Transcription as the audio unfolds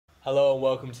Hello and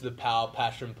welcome to the Power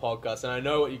Passion Podcast. And I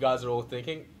know what you guys are all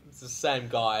thinking. It's the same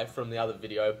guy from the other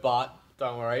video, but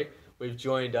don't worry. We've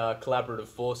joined collaborative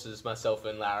forces, myself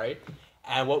and Larry.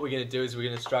 And what we're going to do is we're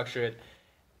going to structure it.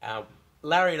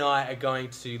 Larry and I are going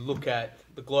to look at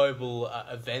the global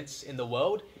events in the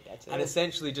world and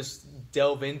essentially just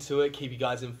delve into it, keep you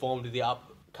guys informed of the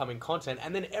upcoming content.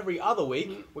 And then every other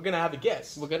week, we're going to have a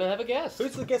guest. We're going to have a guest.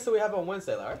 Who's the guest that we have on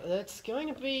Wednesday, Larry? That's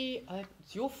going to be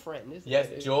it's your friend, isn't Yes,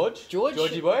 it?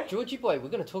 Georgie boy. Georgie boy. We're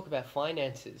going to talk about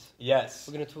finances. Yes.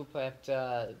 We're going to talk about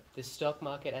the stock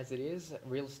market as it is,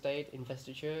 real estate,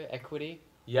 investiture, equity.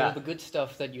 Yeah. All the good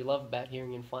stuff that you love about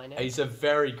hearing in finance. He's a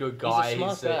very good guy. He's a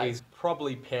smart guy. He's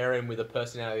probably pairing with a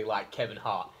personality like Kevin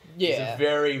Hart. Yeah. He's a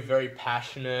very, very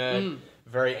passionate,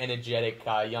 very energetic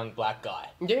young black guy.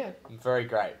 Yeah. Very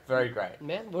great. Very great.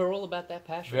 Man, we're all about that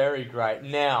passion. Very great.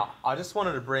 Now, I just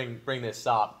wanted to bring this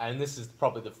up, and this is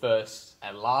probably the first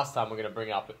and last time we're going to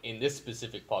bring up in this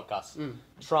specific podcast,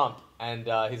 Trump and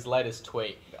his latest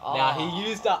tweet. Now, he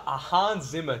used a Hans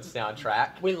Zimmer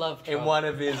soundtrack. We love Trump. In one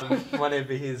of his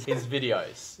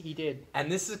videos. He did.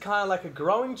 And this is kind of like a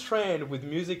growing trend with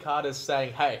music artists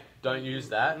saying, hey, don't use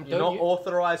that. You're not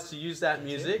authorized to use that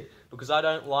music because I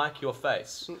don't like your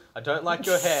face. I don't like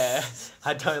your hair.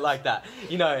 I don't like that.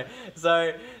 You know,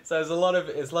 so there's a lot of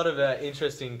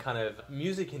interesting kind of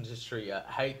music industry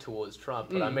hate towards Trump.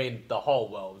 But I mean, the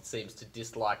whole world seems to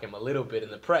dislike him a little bit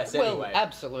in the press anyway.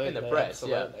 Absolutely. In the press,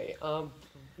 absolutely. Yeah.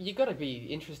 You got to be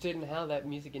interested in how that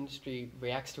music industry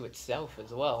reacts to itself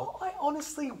as well. I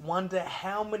honestly wonder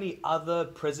how many other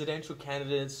presidential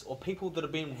candidates or people that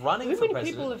have been running for president... How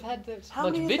many people have had this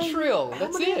much vitriol?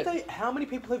 That's it. How many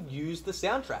people have used the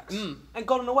soundtracks and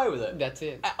gotten away with it? That's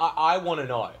it. I want to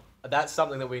know. That's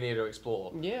something that we need to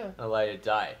explore at a later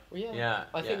day. Yeah.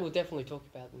 I think we'll definitely talk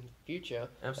about it in the future.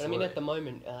 Absolutely. But I mean, at the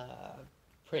moment,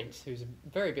 Prince, who's a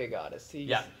very big artist, he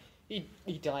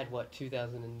died,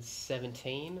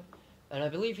 2017? And I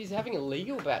believe he's having a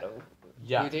legal battle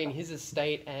between his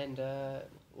estate and,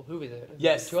 who is it?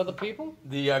 Yes. Two other people?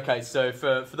 So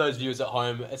for those viewers at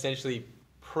home, essentially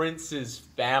Prince's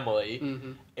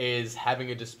family is having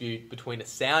a dispute between a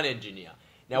sound engineer.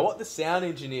 Now what the sound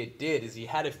engineer did is he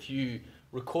had a few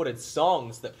recorded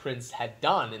songs that Prince had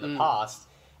done in the past,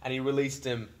 and he released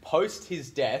them post his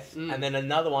death and then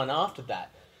another one after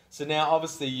that. So now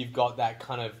obviously you've got that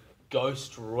kind of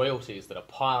ghost royalties that are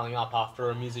piling up after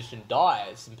a musician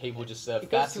dies, and people just are fascinated.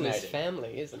 It goes to his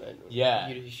family, isn't it? Yeah.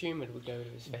 You'd assume it would go to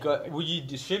his family. Well,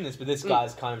 you'd assume this, but this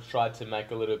guy's kind of tried to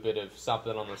make a little bit of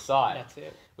something on the side. That's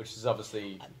it. Which is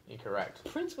obviously incorrect.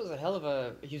 Prince was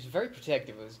he was very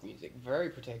protective of his music,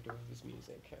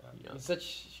 He's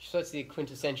such the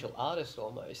quintessential artist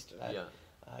almost.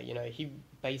 He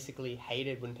basically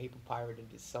hated when people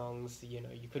pirated his songs.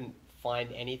 You couldn't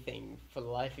find anything for the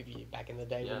life of you back in the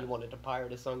day when you wanted to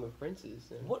pirate a song of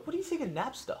Prince's. What do you think of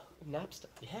Napster? Napster?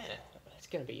 Yeah. That's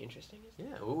going to be interesting,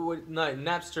 isn't it? Yeah. Well, no,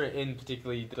 Napster in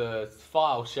particularly the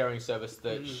file sharing service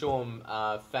that Sean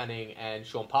Fanning and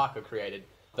Sean Parker created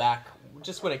back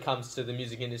just when it comes to the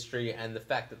music industry, and the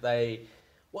fact that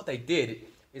what they did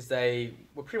is they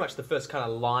were pretty much the first kind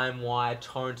of LimeWire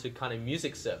torrented kind of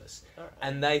music service. Right.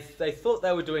 And they thought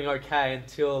they were doing okay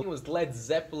until it was Led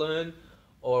Zeppelin,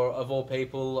 or of all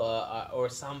people, or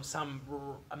some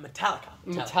Metallica.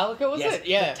 Metallica was it?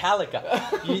 Yeah.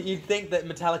 Metallica. You'd think that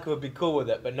Metallica would be cool with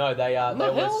it, but no, they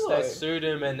sued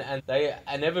him, and they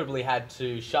inevitably had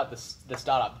to shut the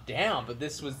startup down. But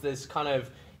this kind of,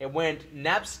 it went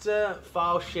Napster,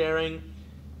 file sharing,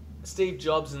 Steve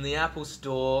Jobs in the Apple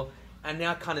Store, and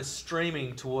now kind of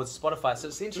streaming towards Spotify. So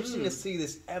it's interesting to see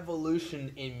this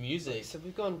evolution in music. So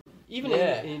we've gone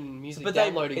in music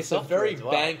downloading it's software. It's a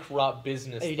very bankrupt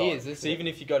business. It is. So even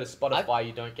if you go to Spotify,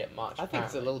 you don't get much. I think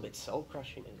it's a little bit soul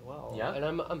crushing as well. Yeah. And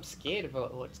I'm scared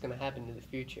about what's going to happen in the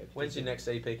future. When's your next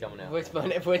EP coming out? Where's my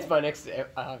next?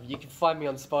 You can find me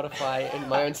on Spotify and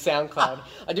my own SoundCloud.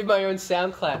 I do my own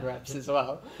SoundCloud raps as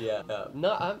well. Yeah.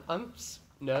 No, I'm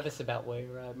nervous about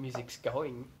where music's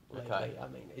going lately. Okay. I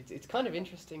mean, it's kind of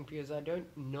interesting because I don't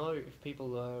know if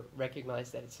people recognize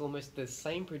that it's almost the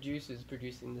same producers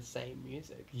producing the same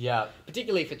music. Yeah.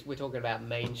 Particularly if we're talking about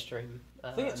mainstream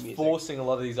I think it's music. forcing a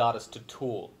lot of these artists to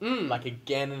tour, like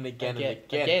again and again.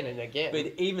 But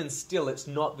even still, it's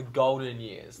not the golden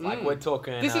years. Like we're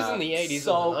talking. This isn't the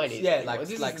 80s or the 90s. Yeah, anymore.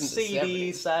 like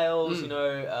CD sales,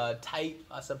 tape,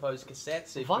 I suppose,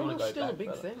 cassettes. If Vinyl's you want to go still back a big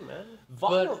further. thing, man.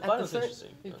 Vinyl's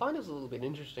interesting. Vinyl's a little bit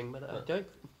interesting, but I don't.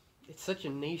 It's such a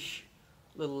niche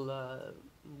little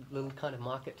kind of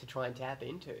market to try and tap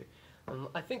into.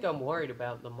 I think I'm worried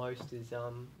about the most is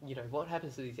what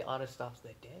happens to these artists after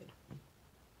they're dead.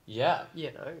 Yeah.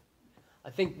 I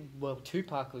think, well,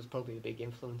 Tupac was probably a big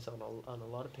influence on a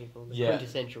lot of people. The Yeah.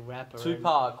 quintessential rapper.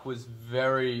 Tupac was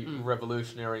very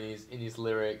revolutionary in his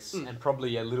lyrics, and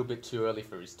probably a little bit too early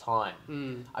for his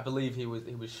time. I believe he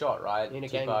was shot, right? In a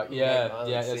Tupac. gang Yeah,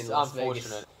 violence it's in Las unfortunate,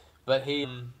 Vegas. but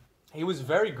he was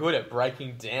very good at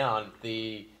breaking down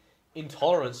the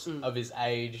intolerance of his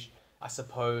age. I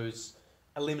suppose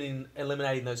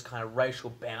eliminating those kind of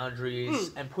racial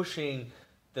boundaries and pushing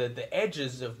the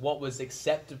edges of what was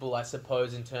acceptable, I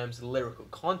suppose, in terms of lyrical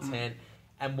content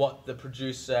and what the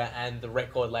producer and the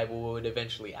record label would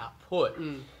eventually output.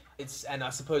 And I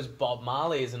suppose Bob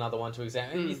Marley is another one to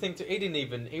examine. And you think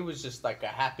he was just like a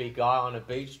happy guy on a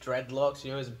beach, dreadlocks,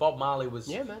 you know, Bob Marley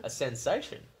was a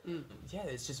sensation. Yeah,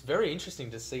 it's just very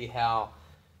interesting to see how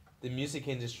the music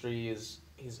industry is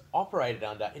operated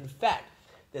under. In fact,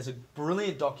 there's a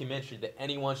brilliant documentary that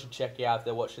anyone should check out if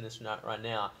they're watching this right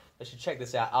now. They should check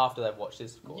this out after they've watched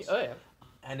this, of course. Oh, yeah.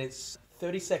 And it's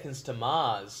 30 Seconds to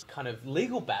Mars kind of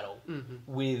legal battle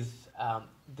with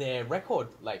their record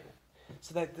label.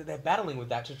 So they're battling with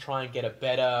that to try and get a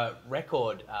better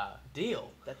record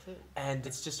deal. That's it. And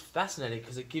it's just fascinating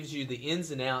because it gives you the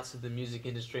ins and outs of the music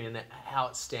industry and how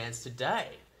it stands today.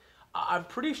 I'm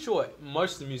pretty sure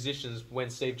most of the musicians, when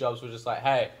Steve Jobs was just like,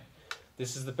 hey,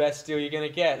 this is the best deal you're going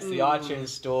to get. It's the iTunes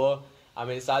store. I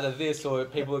mean, it's either this or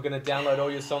people are going to download all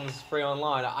your songs free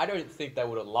online. I don't think they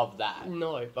would have loved that.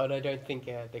 No, but I don't think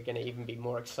they're going to even be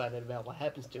more excited about what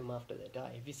happens to them after they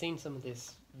die. Have you seen some of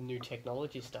this new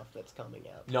technology stuff that's coming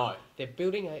out? No. They're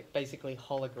building basically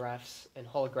holographs and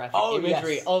holographic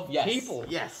imagery of people.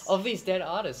 Yes. Of these dead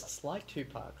artists like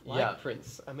Tupac, like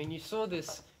Prince. I mean, you saw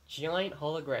this giant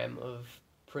hologram of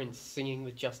Prince singing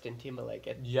with Justin Timberlake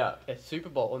at a Super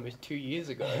Bowl almost 2 years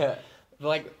ago. Yeah.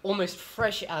 Like, almost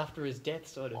fresh after his death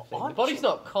sort of thing. The body's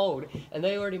not cold, and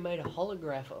they already made a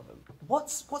holograph of him.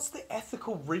 What's the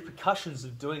ethical repercussions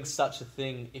of doing such a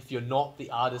thing if you're not the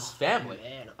artist's family?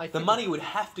 Man, the money would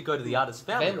have to go to the artist's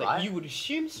family, right? You would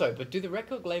assume so, but do the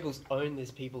record labels own these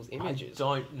people's images? I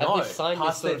don't know. Have they signed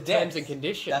this sort of terms and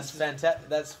conditions? That's fantastic.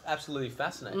 That's absolutely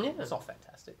fascinating. Yeah. It's not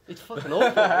fantastic. It's fucking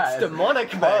awful. It's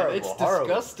demonic, man. Horrible, It's horrible.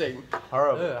 disgusting.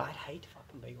 Horrible. Ugh, I'd hate to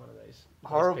fucking be one of those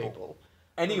Horrible. people.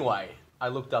 Anyway, I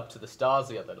looked up to the stars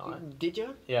the other night. Did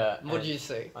you? Yeah. What did you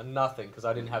see? Nothing, because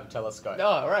I didn't have a telescope.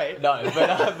 Oh, right. No,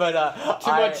 but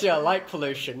Too much light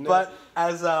pollution. But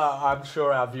as I'm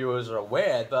sure our viewers are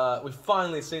aware, we've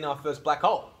finally seen our first black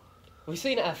hole. We've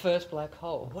seen our first black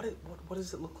hole. What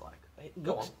does it look like? It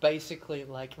looks basically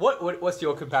like... What's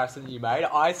your comparison that you made?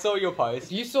 I saw your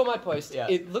post. You saw my post. Yeah.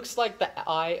 It looks like the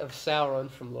eye of Sauron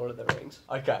from Lord of the Rings.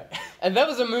 Okay. And that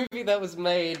was a movie that was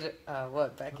made,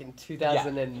 back in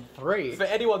 2003? For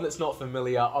anyone that's not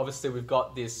familiar, obviously we've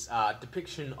got this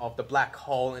depiction of the black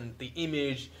hole and the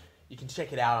image. You can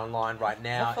check it out online right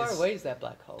now. How far away is that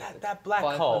black hole? That black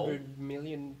hole. 500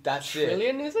 million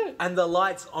Trillion, is it? And the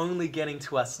light's only getting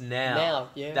to us now. Now,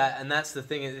 yeah. And that's the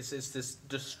thing. It's this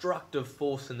destructive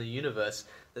force in the universe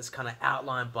that's kind of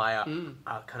outlined by a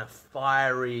kind of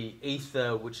fiery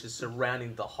ether which is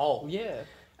surrounding the hole. Yeah.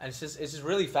 And it's just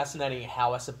really fascinating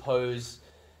how I suppose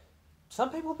some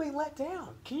people are being let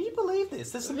down. Can you believe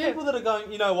this? There's some people that are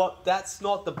going, you know what, that's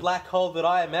not the black hole that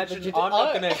I imagined. I'm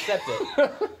not going to accept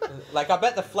it. Like, I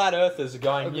bet the flat earthers are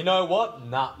going, you know what?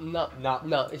 No.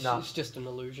 It's just an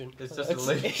illusion. It's just an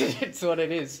illusion. It's what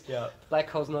it is. Yeah. Black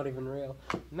hole's not even real.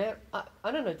 Man,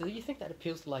 I don't know, do you think that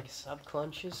appeals to, like,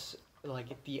 subconscious?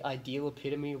 Like, the ideal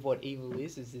epitome of what evil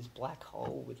is this black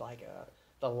hole with, like,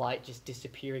 the light just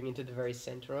disappearing into the very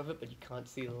center of it, but you can't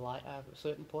see the light at a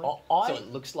certain point. So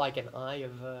it looks like an eye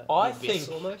of I abyss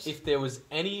think almost. If there was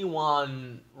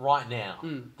anyone right now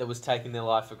that was taking their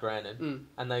life for granted,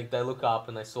 and they look up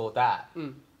and they saw that,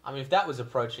 I mean, if that was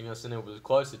approaching us and it was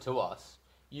closer to us,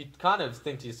 you'd kind of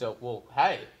think to yourself, well,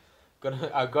 hey,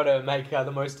 I've got to make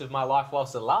the most of my life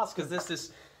whilst it lasts, because there's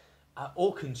this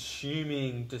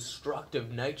all-consuming,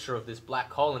 destructive nature of this black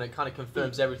hole, and it kind of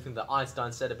confirms everything that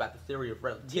Einstein said about the theory of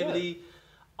relativity. Yeah.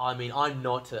 I mean, I'm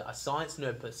not a science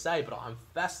nerd per se, but I'm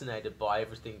fascinated by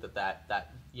everything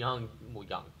that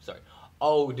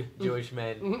old Jewish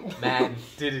man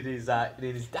did in his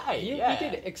day. Yeah, he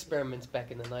did experiments back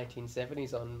in the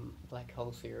 1970s on black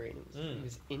hole theory, and it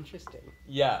was interesting.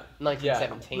 Yeah.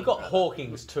 1917. We've got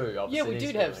Hawking's too, obviously. Yeah, we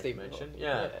did have Stephen Hawking.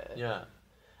 Yeah.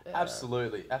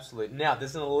 Absolutely. Now,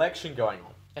 there's an election going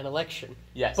on. An election?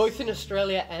 Yes. Both in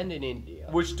Australia and in India.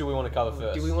 Which do we want to cover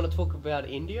first? Do we want to talk about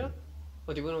India?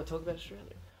 Or do we want to talk about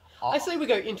Australia? I say we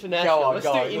go international. Let's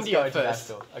do India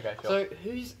first. Okay, sure.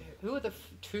 So, who are the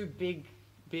two big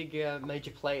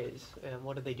major players, and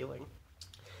what are they doing?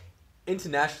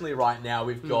 Internationally right now,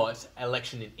 we've got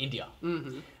election in India.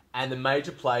 And the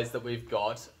major players that we've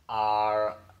got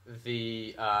are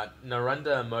the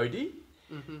Narendra Modi,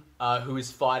 who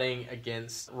is fighting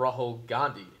against Rahul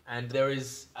Gandhi. And there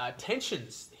is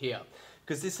tensions here,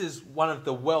 because this is one of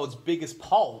the world's biggest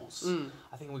polls.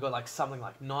 I think we've got like something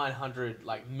like 900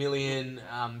 million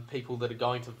people that are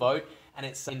going to vote. And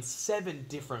it's in 7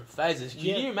 different phases.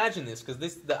 Can you imagine this?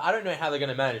 Because I don't know how they're going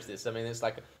to manage this. I mean,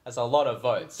 that's a lot of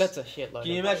votes. That's a shitload.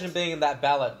 Can you imagine being in that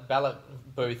ballot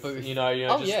booth?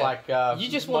 You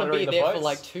just want to be there for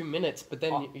like 2 minutes, but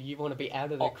then you want to be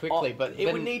out of there quickly. But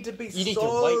it would need to be you need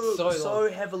to wait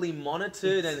so heavily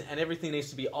monitored, and everything needs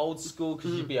to be old school,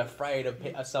 because you'd be afraid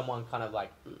of someone kind of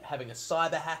like having a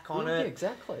cyber hack on it. Yeah,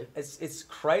 exactly. It's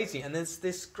crazy, and there's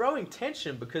this growing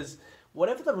tension because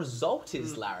whatever the result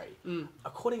is, Larry,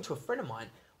 according to a friend of mine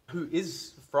who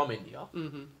is from India,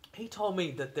 he told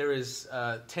me that there is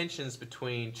tensions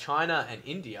between China and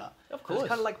India. Of course. It's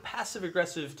kind of like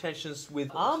passive-aggressive tensions with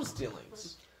arms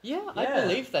dealings. Yeah, I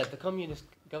believe that. The Communist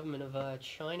government of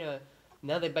China,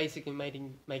 now they're basically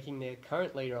making their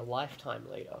current leader a lifetime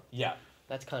leader. Yeah.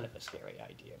 That's kind of a scary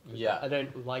idea. Yeah. I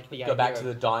don't like the idea. Go back to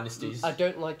the dynasties. I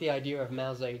don't like the idea of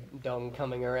Mao Zedong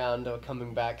coming around or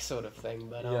coming back sort of thing,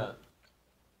 but...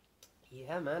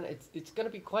 Yeah, man, it's going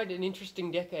to be quite an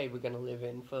interesting decade we're going to live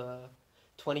in for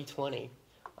 2020,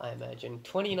 I imagine.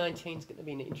 2019 is going to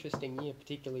be an interesting year,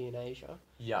 particularly in Asia.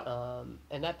 Yeah.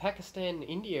 And that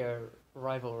Pakistan-India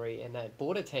rivalry and that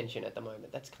border tension at the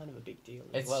moment, that's kind of a big deal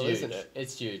as well, huge. Isn't it?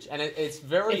 It's huge. And it's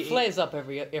very... It flares up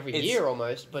every year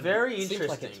almost, but very it seems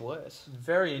like it's worse.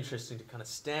 Very interesting to kind of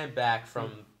stand back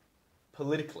from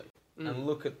politically and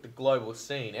look at the global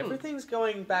scene. Everything's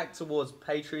going back towards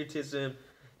patriotism...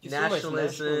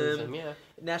 Nationalism.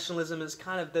 Nationalism is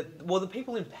kind of the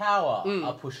people in power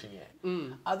are pushing it.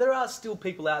 There are still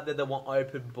people out there that want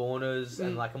open borders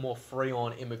and like a more free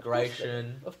on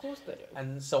immigration. Of course they do.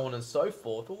 And so on and so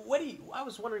forth. I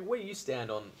was wondering, where do you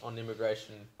stand on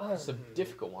immigration? It's a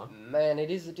difficult one. Man, it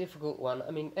is a difficult one.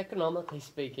 I mean, economically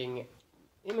speaking,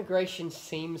 immigration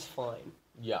seems fine.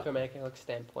 Yeah. From an economic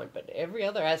standpoint, but every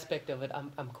other aspect of it,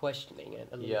 I'm questioning it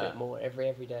a little bit more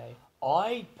every day.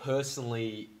 I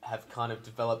personally have kind of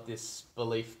developed this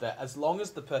belief that as long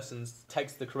as the person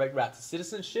takes the correct route to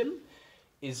citizenship,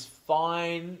 is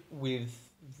fine with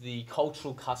the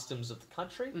cultural customs of the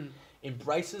country,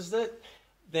 embraces it,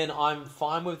 then I'm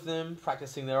fine with them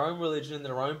practicing their own religion,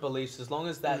 their own beliefs, as long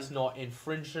as that's not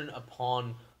infringement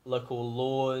upon local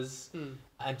laws,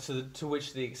 and to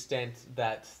which the extent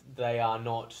that they are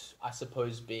not, I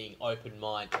suppose, being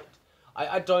open-minded.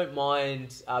 I don't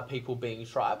mind people being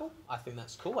tribal. I think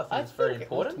that's cool. I think it's very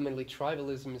important. Ultimately,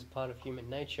 tribalism is part of human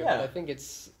nature, but I think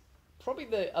it's probably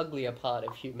the uglier part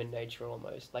of human nature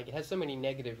almost. Like, it has so many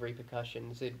negative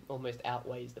repercussions, it almost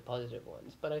outweighs the positive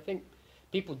ones. But I think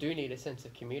people do need a sense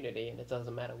of community, and it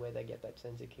doesn't matter where they get that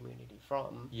sense of community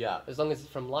from. Yeah. As long as it's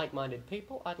from like-minded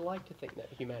people, I'd like to think that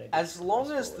humanity... As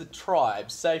long as the tribe,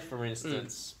 say for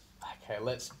instance, okay,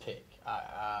 let's pick,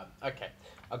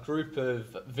 a group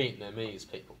of Vietnamese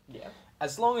people. Yeah.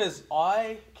 As long as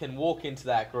I can walk into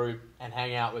that group and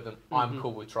hang out with them, I'm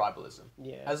cool with tribalism.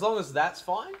 Yeah. As long as that's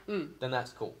fine, then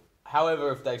that's cool.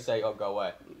 However, if they say, "Oh, go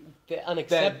away," they're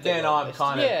unacceptable. Then I'm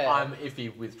kind of I'm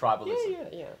iffy with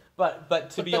tribalism. Yeah. But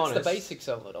to be honest, that's the basics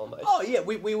of it almost. Oh yeah,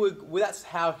 we were. That's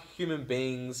how human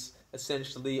beings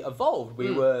essentially evolved.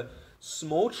 We were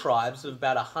small tribes of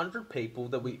about 100 people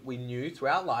that we knew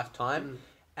throughout lifetime,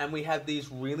 and we had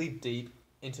these really deep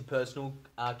interpersonal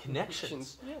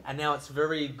connections. And now it's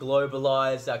very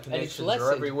globalized. Our connections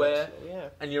are everywhere.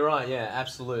 And you're right. Yeah,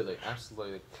 absolutely.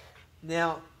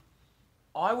 Now,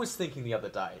 I was thinking the other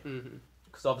day,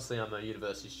 because obviously I'm a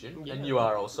university student, and you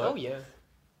are also. Oh yeah.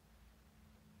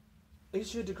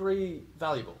 Is your degree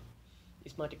valuable?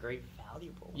 Is my degree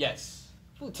valuable? Yes.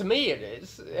 Well, to me it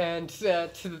is, and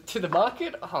to the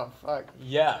market, oh fuck.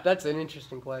 Yeah. That's an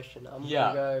interesting question. I'm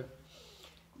gonna go.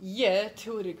 Yeah,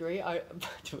 to a degree.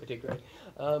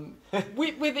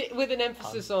 With an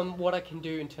emphasis on what I can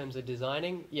do in terms of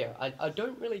designing. Yeah, I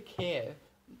don't really care.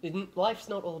 Life's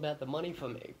not all about the money for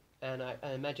me, and I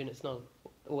imagine it's not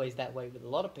always that way with a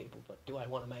lot of people. But do I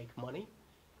want to make money?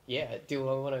 Yeah. Do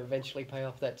I want to eventually pay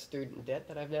off that student debt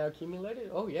that I've now accumulated?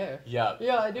 Oh yeah. Yeah.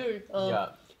 Yeah, I do.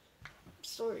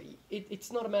 So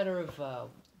it's not a matter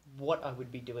of what I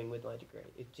would be doing with my degree.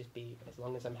 It'd just be, as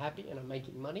long as I'm happy and I'm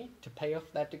making money to pay off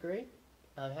that degree,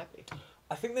 I'm happy.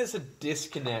 I think there's a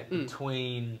disconnect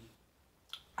between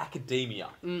academia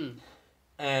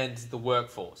and the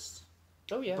workforce.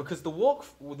 Oh yeah. Because the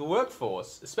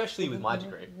workforce, especially with my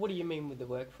degree. What do you mean with the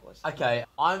workforce? Okay,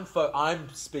 I'm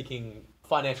speaking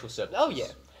financial services. Oh yeah.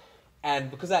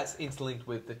 And because that's interlinked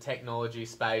with the technology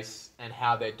space and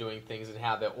how they're doing things and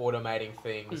how they're automating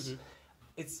things,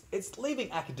 it's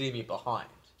leaving academia behind.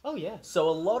 Oh, yeah. So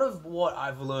a lot of what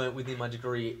I've learned within my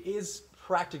degree is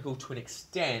practical to an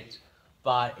extent,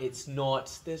 but it's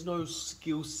not, there's no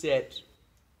skill set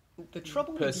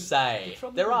per se.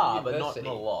 There are, but not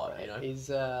a lot, right, you know?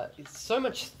 Is so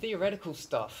much theoretical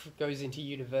stuff goes into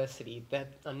university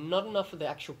that not enough of the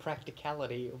actual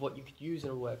practicality of what you could use in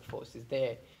a workforce is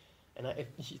there. And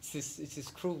it's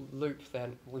this cruel loop that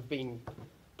we've been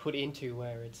put into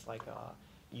where it's like,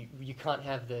 you can't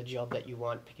have the job that you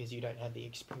want because you don't have the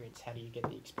experience. How do you get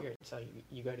the experience? So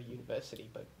you go to university,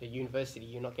 but the university,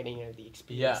 you're not getting any of the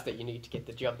experience that you need to get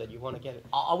the job that you want to get.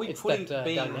 Are we being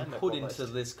put into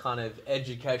this kind of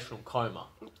educational coma?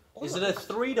 Almost. Is it a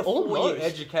 3 to 4 year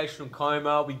educational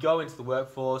coma? We go into the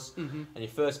workforce and your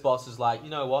first boss is like, you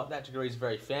know what, that degree is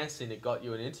very fancy and it got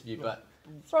you an interview, but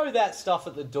throw that stuff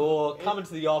at the door, come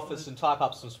into the office and type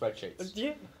up some spreadsheets.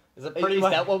 Yeah. Is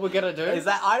that what we're gonna do? Is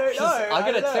that, I don't know. I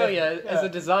gotta tell you, as a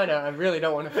designer, I really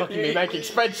don't want to fucking be making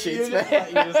spreadsheets, man.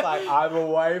 You're just like, I'm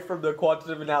away from the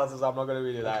quantitative analysis. I'm not gonna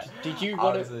be doing that. Did you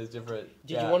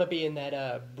want to be in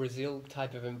that Brazil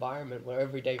type of environment where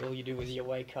every day all you do is you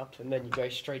wake up and then you go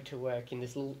straight to work in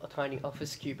this little tiny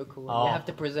office cubicle and you have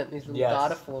to present these little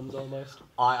data forms almost?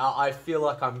 I feel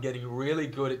like I'm getting really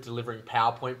good at delivering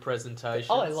PowerPoint presentations.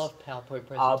 Oh, I love PowerPoint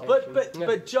presentations.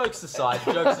 But jokes aside,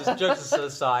 jokes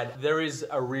aside, there is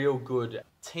a real good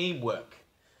teamwork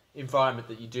environment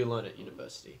that you do learn at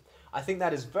university. I think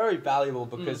that is very valuable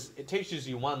because it teaches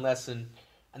you one lesson,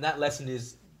 and that lesson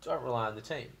is don't rely on the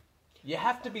team. You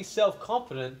have to be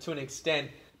self-confident to an extent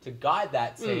to guide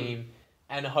that team,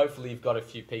 and hopefully you've got a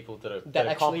few people that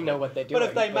actually confident. Know what they're doing. But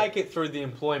if they make it through the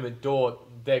employment door,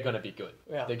 they're going to be good.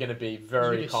 Yeah. They're going to be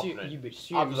very confident. You would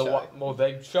assume Well,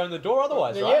 they've shown the door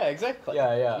otherwise, right? Yeah, exactly.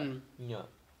 Yeah.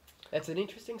 That's an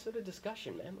interesting sort of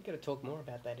discussion, man. We've got to talk more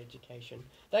about that education.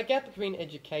 That gap between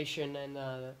education and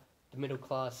the middle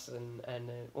class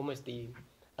and almost the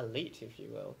elite, if you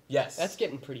will. Yes. That's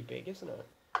getting pretty big, isn't it?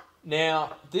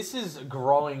 Now, this is a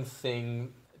growing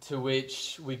thing to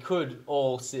which we could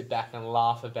all sit back and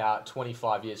laugh about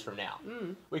 25 years from now.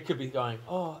 We could be going,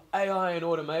 AI and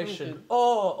automation,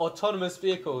 autonomous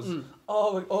vehicles,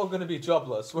 we're all going to be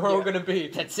jobless. We're all going to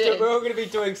be we're all going to be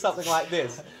doing something like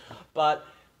this. But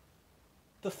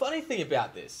the funny thing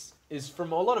about this is,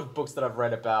 from a lot of books that I've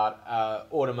read about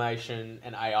automation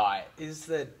and AI, is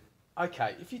that,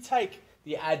 okay, if you take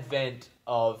the advent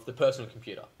of the personal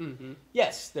computer,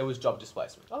 yes, there was job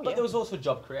displacement, but there was also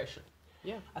job creation.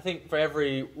 Yeah. I think for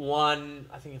every one,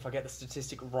 I think if I get the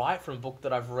statistic right from a book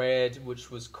that I've read,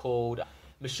 which was called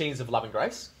Machines of Love and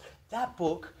Grace, that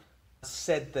book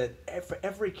said that for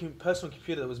every personal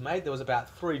computer that was made, there was about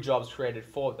 3 jobs created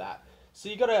for that. So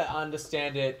you got to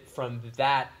understand it from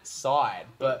that side.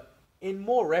 But in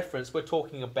more reference, we're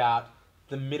talking about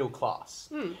the middle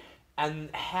class and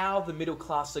how the middle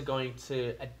class are going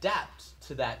to adapt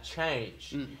to that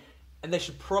change. And they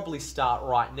should probably start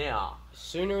right now.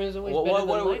 Sooner is always better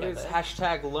than later. It's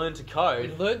hashtag learn to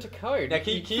code. Learn to code. Now,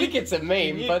 can you think it's a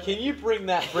meme, but can you bring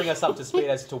us up to speed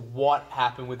as to what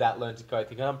happened with that learn to code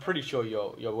thing? I'm pretty sure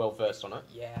you're well versed on it.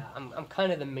 Yeah, I'm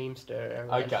kind of the memester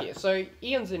around here. So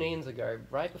eons and eons ago,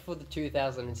 right before the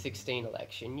 2016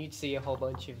 election, you'd see a whole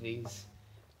bunch of these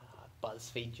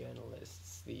BuzzFeed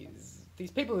journalists,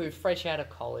 these people who are fresh out of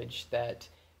college that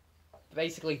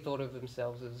basically thought of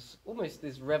themselves as almost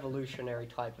this revolutionary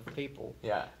type of people.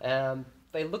 Yeah.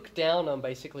 They look down on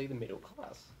basically the middle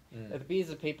class. These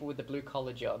are people with the blue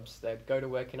collar jobs that go to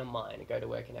work in a mine, go to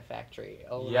work in a factory,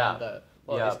 around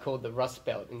what is called the Rust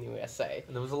Belt in the USA.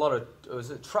 And there was a lot of, was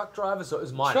it truck drivers or it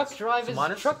was miners? Truck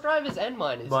drivers and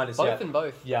miners. Both and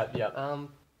both. Yeah.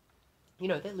 You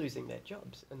know, they're losing their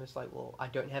jobs. And it's like, well, I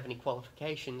don't have any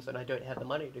qualifications and I don't have the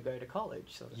money to go to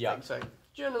college, sort of thing. So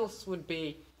journalists would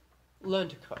be learn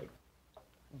to code.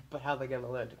 But how are they going to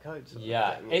learn to code?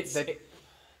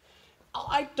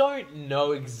 I don't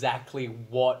know exactly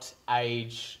what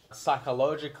age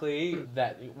psychologically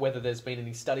whether there's been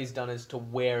any studies done as to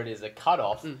where it is a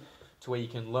cutoff to where you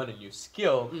can learn a new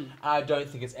skill. I don't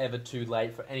think it's ever too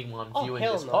late for anyone viewing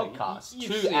this podcast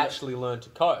to actually learn to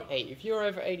code. Hey, if you're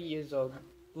over 80 years old,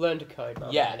 learn to code,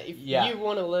 man. If you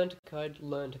want to learn to code,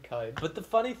 learn to code. But the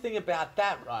funny thing about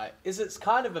that, right, is it's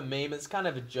kind of a meme, it's kind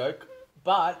of a joke,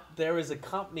 but there is a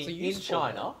company in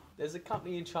China. There's a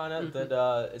company in China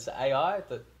that it's AI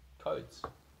that codes.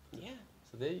 Yeah.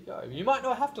 So there you go. You might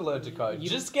not have to learn to code. You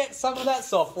just get some of that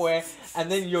software,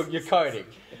 and then you're coding.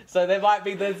 So there might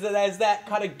be there's that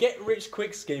kind of get rich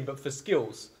quick scheme, but for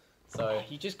skills. So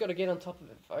you just got to get on top of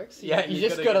it, folks. Yeah, you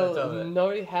just got to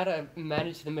know how to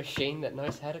manage the machine that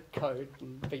knows how to code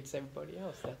and beats everybody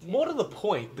else. That's more to the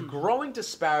point, the growing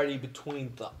disparity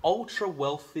between the ultra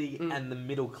wealthy and the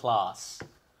middle class.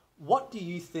 What do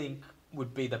you think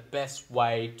would be the best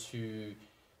way to,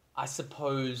 I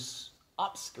suppose,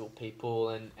 upskill people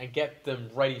and get them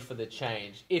ready for the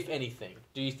change, if anything?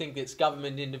 Do you think it's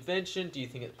government intervention? Do you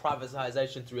think it's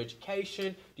privatization through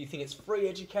education? Do you think it's free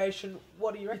education?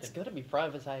 What do you reckon? It's got to be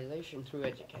privatization through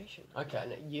education.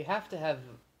 Okay. And you have to have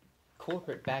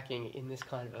corporate backing in this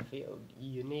kind of a field.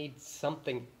 You need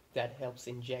something that helps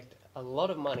inject a lot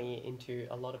of money into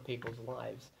a lot of people's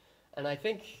lives. And I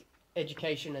think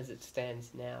education as it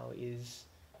stands now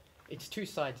it's two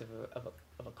sides of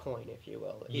a coin, if you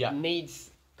will. It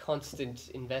needs constant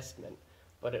investment,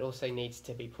 but it also needs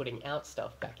to be putting out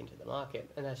stuff back into the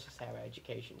market, and that's just how our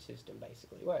education system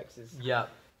basically works.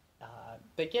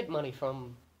 They get money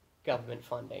from government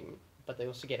funding, but they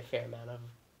also get a fair amount of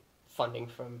funding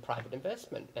from private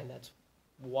investment, and that's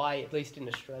why, at least in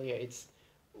Australia, it's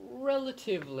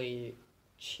relatively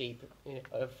cheap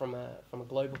from a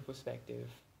global perspective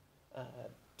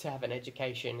to have an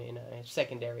education in a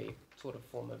secondary sort of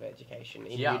form of education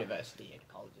in university and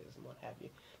colleges and what have you.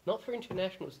 Not for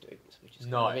international students, which is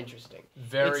kind of interesting.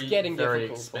 It's getting very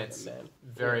expensive. For them,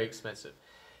 man. Very expensive.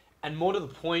 And more to the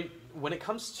point, when it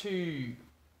comes to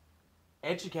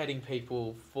educating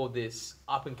people for this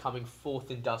up-and-coming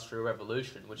fourth industrial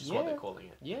revolution, which is what they're calling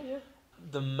it. Yeah.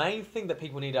 The main thing that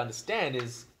people need to understand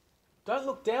is don't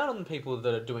look down on the people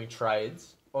that are doing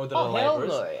trades or that are labourers.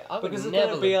 No. Because it's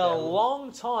going to be a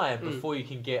long time before you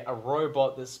can get a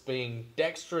robot that's being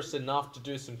dexterous enough to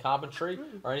do some carpentry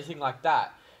or anything like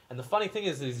that. And the funny thing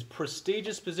is these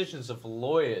prestigious positions of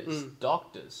lawyers,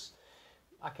 doctors,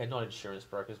 okay, not insurance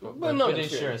brokers, but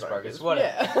insurance brokers,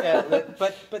 whatever. Yeah.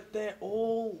 but they're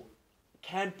all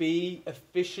can be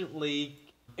efficiently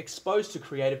exposed to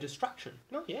creative destruction.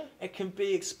 Oh, yeah. It can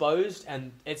be exposed,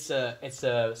 and it's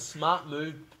a smart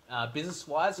move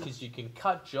business-wise, because you can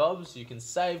cut jobs, you can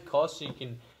save costs, you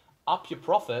can up your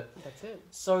profit. That's it.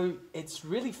 So it's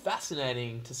really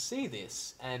fascinating to see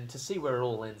this and to see where it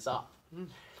all ends up.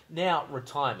 Now,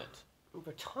 retirement.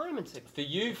 Retirement's for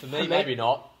you, for me, maybe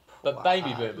not. But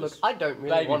baby boomers. Look, I don't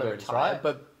really want to retire, right?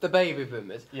 But the baby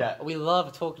boomers. Yeah. We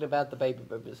love talking about the baby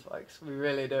boomers, folks. We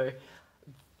really do.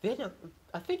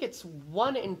 I think it's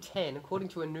 1 in 10, according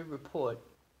to a new report,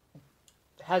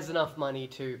 has enough money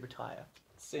to retire.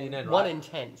 CNN, right? 1 in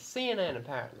 10. CNN,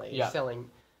 apparently, is selling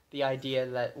the idea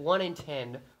that 1 in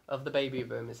 10 of the baby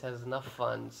boomers has enough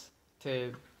funds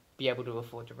to be able to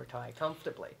afford to retire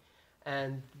comfortably.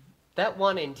 And that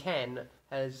 1 in 10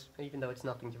 has, even though it's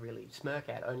nothing to really smirk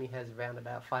at, only has around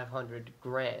about 500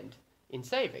 grand in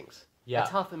savings. Yeah.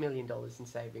 That's $500,000 in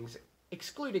savings,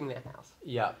 excluding their house.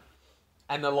 Yeah.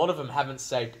 And a lot of them haven't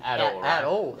saved at all, right? At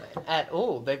all, man. At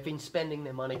all. They've been spending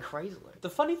their money crazily. The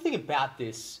funny thing about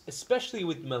this, especially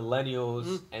with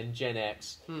millennials and Gen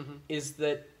X, is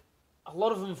that a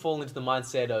lot of them fall into the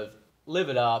mindset of live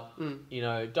it up,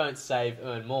 don't save,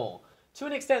 earn more. To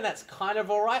an extent, that's kind of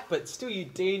all right, but still you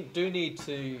do need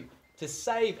to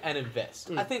save and invest.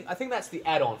 I think that's the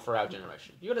add-on for our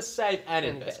generation. You got to save and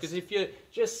invest, because if you're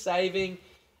just saving,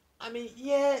 I mean,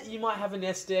 yeah, you might have a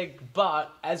nest egg,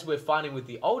 but as we're finding with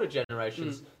the older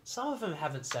generations, some of them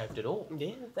haven't saved at all.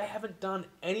 Yeah. They haven't done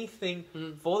anything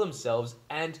for themselves,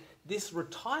 and this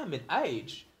retirement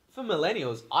age, for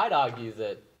millennials, I'd argue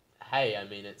that, hey, I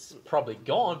mean, it's probably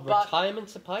gone, but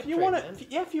retirement's a pipe dream, man.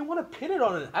 If you want to pin it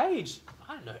on an age,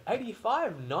 I don't know,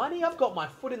 85, 90, I've got my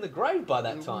foot in the grave by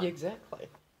that time. Exactly.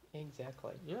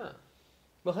 Yeah.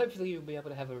 Well, hopefully you'll be able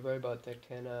to have a robot that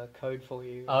can code for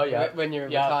you when you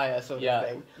retire, sort of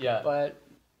thing. Yeah. But,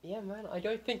 yeah, man, I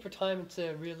don't think retirement's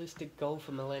a realistic goal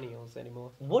for millennials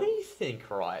anymore. What do you think,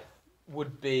 right,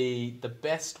 would be the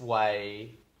best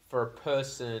way for a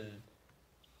person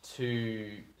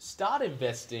to start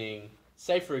investing,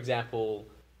 say, for example,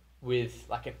 with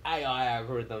like an AI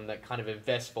algorithm that kind of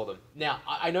invests for them? Now,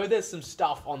 I know there's some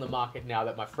stuff on the market now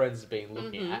that my friends have been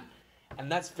looking at, and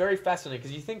that's very fascinating,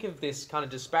 because you think of this kind of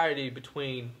disparity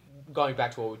between, going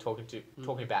back to what we were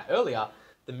talking about earlier,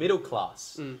 the middle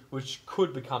class, which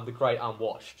could become the great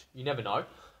unwashed. You never know.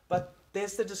 But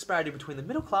there's the disparity between the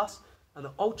middle class and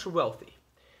the ultra wealthy.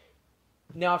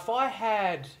 Now, if I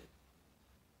had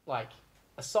like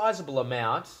a sizable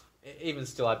amount, even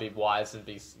still I'd be wise and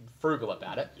be frugal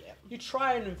about it. Yeah. You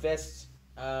try and invest.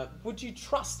 Would you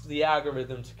trust the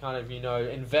algorithm to kind of,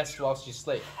 invest whilst you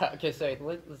sleep? Okay, so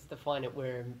let's define it.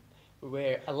 We're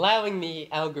We're allowing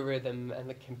the algorithm and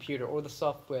the computer or the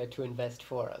software to invest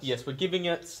for us. Yes, we're giving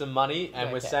it some money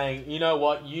and we're Okay. saying, you know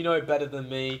what, you know better than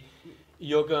me.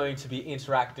 You're going to be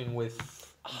interacting with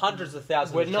hundreds of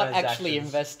thousands We're of not transactions. actually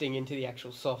investing into the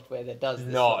actual software that does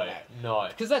this. No, no.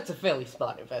 Because that's a fairly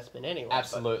smart investment anyway.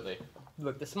 Absolutely. But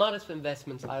look, the smartest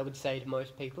investments I would say to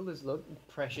most people is, look,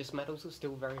 precious metals are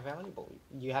still very valuable.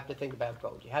 You have to think about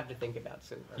gold. You have to think about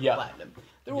silver and Yeah. platinum.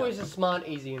 They're Yeah. always a smart,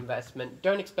 easy investment.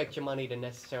 Don't expect your money to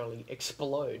necessarily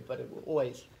explode, but it will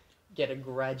always get a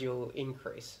gradual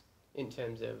increase in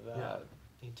terms of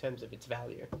its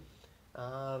value.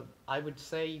 I would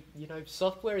say,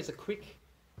 software is a quick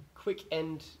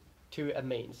end to a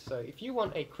means. So if you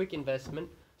want a quick investment,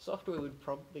 software would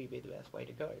probably be the best way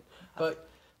to go.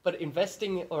 But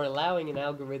investing or allowing an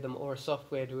algorithm or a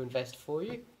software to invest for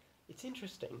you, it's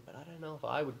interesting, but I don't know if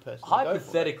I would personally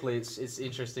Hypothetically, it's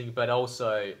interesting, but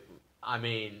also, I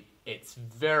mean, it's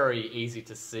very easy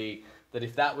to see that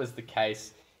if that was the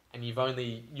case, and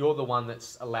you're the one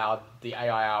that's allowed the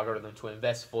AI algorithm to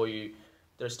invest for you,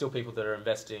 there are still people that are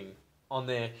investing on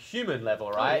their human level,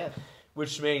 right? Oh, yeah.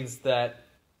 Which means that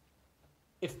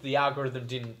if the algorithm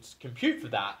didn't compute for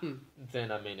that,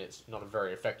 then, I mean, it's not a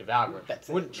very effective algorithm.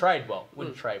 Wouldn't trade well.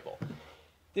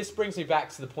 This brings me back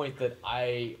to the point that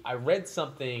I read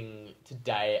something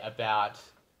today about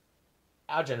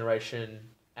our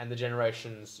generation and the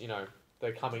generations, that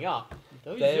are coming up.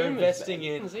 They're investing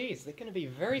in... They're going to be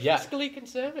very fiscally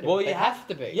conservative. Well, they have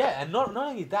to be. Yeah, and not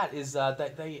only that is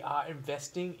that they are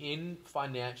investing in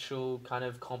financial kind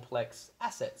of complex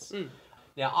assets.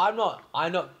 Now, I'm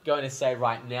not going to say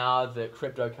right now that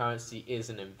cryptocurrency is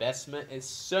an investment. It's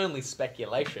certainly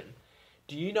speculation.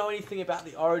 Do you know anything about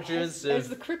the origins Has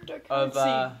the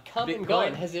cryptocurrency come Bitcoin? and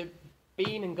gone? Has it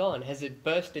been and gone? Has it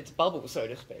burst its bubble, so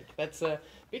to speak?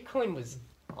 Bitcoin was...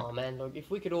 Oh man, look,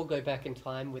 if we could all go back in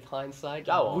time with hindsight,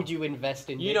 would you invest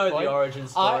in Bitcoin? You know the origin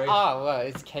story.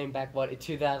 It came back, in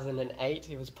 2008?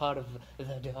 It was part of the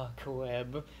dark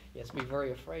web. Yes, be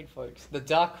very afraid, folks. The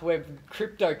dark web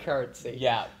cryptocurrency.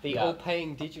 Yeah. The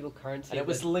all-paying digital currency. And it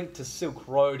was linked to Silk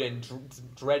Road and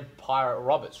Dread Pirate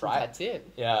Roberts, right? That's it.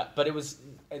 Yeah, but it was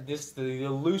the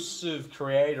elusive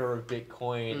creator of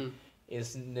Bitcoin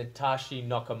is Satoshi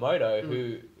Nakamoto,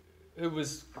 who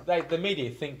was the media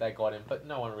think they got him, but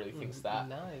no one really thinks that.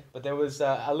 No. But there was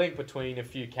a link between a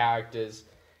few characters,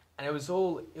 and it was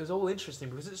all interesting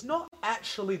because it's not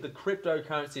actually the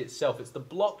cryptocurrency itself; it's the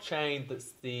blockchain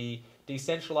that's the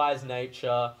decentralized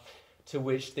nature to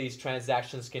which these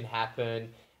transactions can happen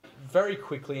very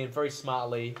quickly and very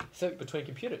smartly between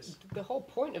computers. The whole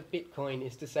point of Bitcoin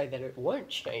is to say that it won't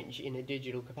change in a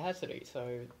digital capacity.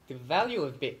 So the value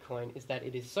of Bitcoin is that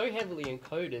it is so heavily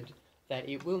encoded that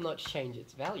it will not change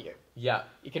its value. Yeah.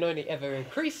 It can only ever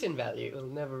increase in value. It will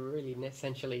never really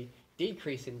essentially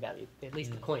decrease in value, at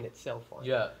least the coin itself won't.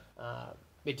 Yeah.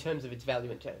 In terms of its value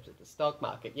in terms of the stock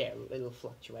market, it'll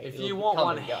fluctuate. If you want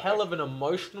one hell of an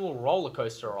emotional roller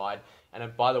coaster ride,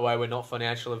 and by the way, we're not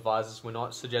financial advisors, we're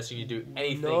not suggesting you do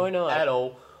anything at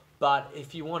all, but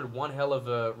if you wanted one hell of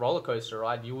a roller coaster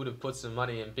ride, you would have put some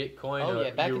money in Bitcoin.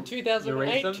 Oh, back in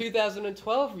 2008,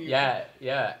 2012.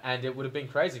 Yeah, and it would have been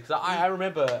crazy, because I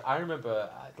remember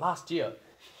last year,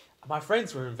 my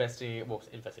friends were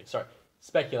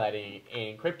speculating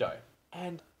in crypto,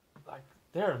 and like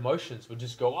their emotions would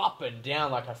just go up and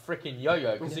down like a freaking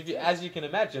yo-yo, because as you can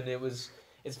imagine,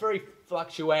 it's very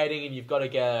fluctuating, and you've got to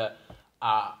get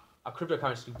a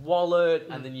cryptocurrency wallet,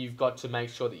 and then you've got to make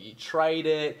sure that you trade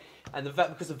it, and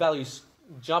because the value's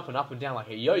jumping up and down like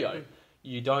a yo-yo,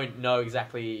 you don't know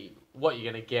exactly what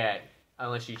you're going to get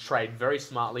unless you trade very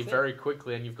smartly, very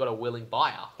quickly, and you've got a willing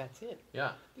buyer. That's it.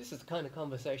 Yeah. This is the kind of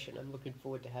conversation I'm looking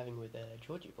forward to having with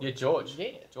Georgie. Yeah, George.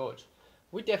 Yeah. George.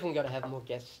 We're definitely going to have more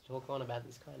guests to talk on about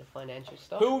this kind of financial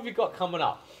stuff. Who have you got coming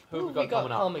up? Who have we got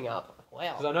coming up?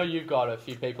 Wow. Because I know you've got a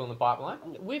few people in the pipeline.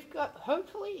 We've got,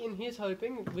 hopefully, in his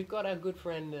hoping, we've got our good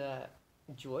friend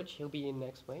George. He'll be in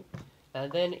next week.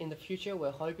 And then in the future,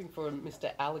 we're hoping for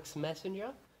Mr. Alex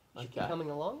Messenger. Should be coming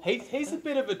along. He's a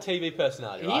bit of a TV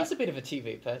personality, right? He is a bit of a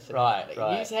TV personality.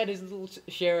 Right. He's had his little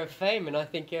share of fame, and I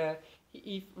think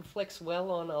he reflects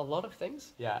well on a lot of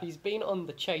things. Yeah. He's been on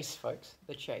The Chase, folks.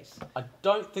 The Chase. I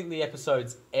don't think the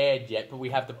episode's aired yet, but we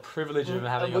have the privilege of him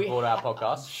having on board our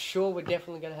podcast. I'm sure we're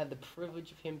definitely going to have the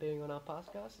privilege of him being on our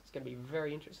podcast. It's going to be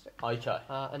very interesting. Okay.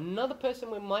 Another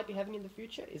person we might be having in the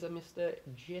future is a Mr.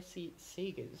 Jesse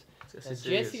Seegers.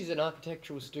 Jesse's an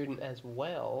architectural student as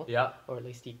well. Yeah. Or at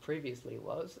least he previously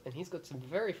was. And he's got some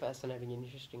very fascinating and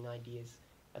interesting ideas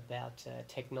about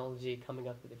technology coming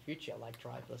up in the future, like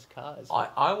driverless cars.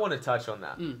 I want to touch on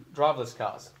that. Driverless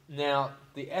cars. Now,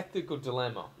 the ethical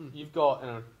dilemma. You've got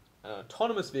an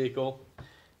autonomous vehicle,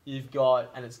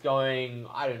 and it's going,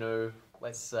 I don't know,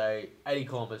 let's say 80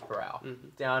 kilometers per hour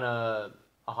down a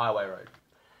highway road.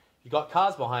 You've got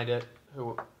cars behind it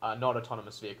who are not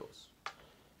autonomous vehicles.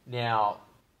 Now,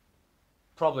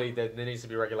 probably there needs to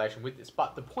be regulation with this,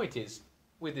 but the point is,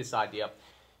 with this idea,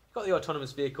 you've got the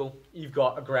autonomous vehicle, you've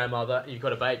got a grandmother, and you've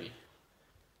got a baby.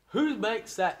 Who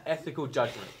makes that ethical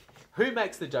judgment? Who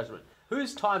makes the judgment?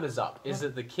 Whose time is up? Is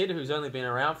it the kid who's only been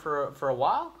around for a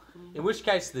while? In which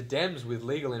case, the Dems with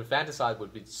legal infanticide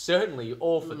would be certainly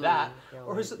all for that.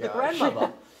 Or is it the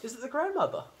grandmother? Is it the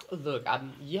grandmother? Look,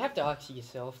 you have to ask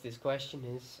yourself this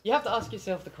question you have to ask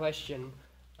yourself the question,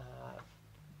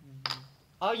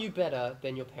 are you better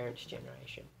than your parents'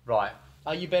 generation? Right.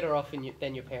 Are you better off than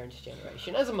your parents'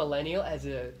 generation? As a millennial, as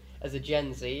a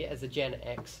Gen Z, as a Gen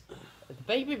X, the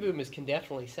baby boomers can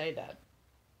definitely say that.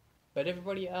 But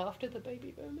everybody after the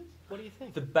baby boomers, what do you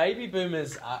think? The baby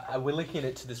boomers, we're linking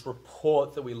it to this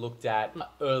report that we looked at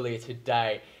earlier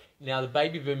today. Now, the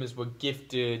baby boomers were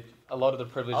gifted a lot of the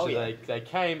privileges. They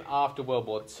came after World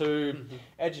War II.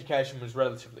 Education was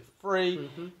relatively free.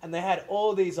 And they had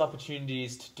all these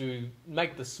opportunities to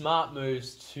make the smart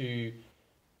moves to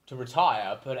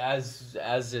retire. But as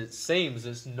it seems,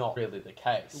 it's not really the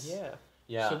case.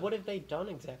 Yeah. So what have they done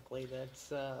exactly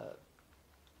that's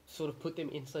sort of put them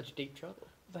in such deep trouble?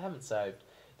 They haven't saved.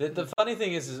 The funny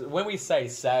thing is when we say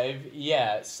save,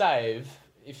 save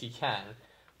if you can.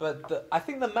 But I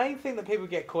think the main thing that people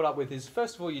get caught up with is,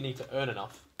 first of all, you need to earn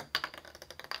enough.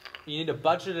 You need to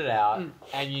budget it out,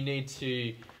 and you need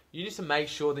to make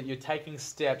sure that you're taking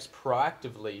steps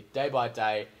proactively, day by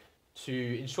day,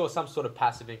 to ensure some sort of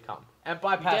passive income. And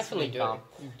by passive income,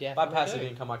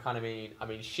 I kind of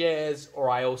mean shares,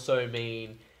 or I also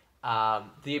mean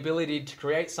the ability to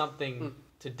create something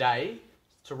today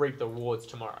to reap the rewards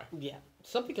tomorrow. Yeah,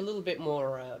 something a little bit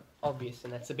more obvious,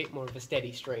 and that's a bit more of a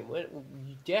steady stream.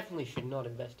 You definitely should not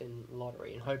invest in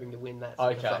lottery and hoping to win that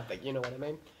sort of something. You know what I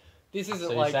mean? This isn't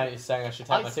so like... you're saying I should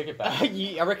take my ticket back?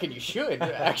 I reckon you should,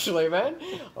 actually, man.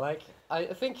 Like, I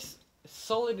think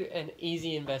solid and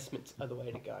easy investments are the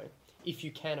way to go, if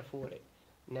you can afford it.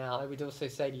 Now, I would also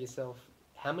say to yourself,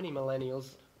 how many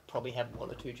millennials probably have 1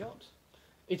 or 2 jobs?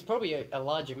 It's probably a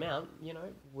large amount, you know.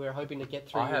 We're hoping to get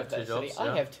through university. I have 2 jobs.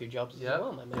 I have 2 jobs as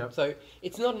well, my man. So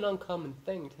it's not an uncommon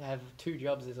thing to have 2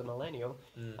 jobs as a millennial.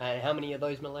 And how many of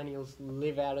those millennials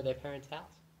live out of their parents' house?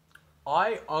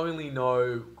 I only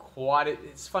know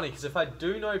it's funny, because if I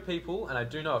do know people, and I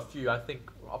do know a few, I think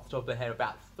off the top of the head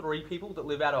about 3 people that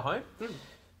live out of home.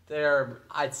 They're,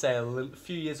 I'd say, a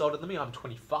few years older than me. I'm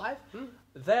 25.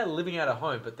 They're living out of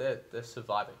home, but they're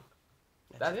surviving.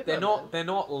 They're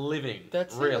not living.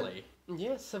 That's really.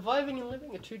 Yeah, surviving and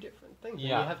living are 2 different things.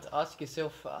 Yeah. And you have to ask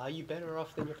yourself, are you better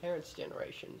off than your parents'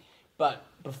 generation? But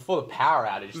before the power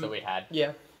outage that we had,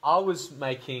 I was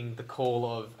making the call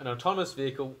of an autonomous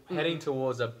vehicle heading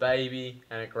towards a baby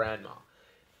and a grandma.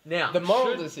 Now, the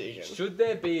moral decision. Should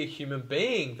there be a human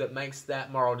being that makes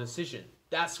that moral decision?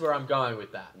 That's where I'm going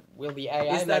with that. Will the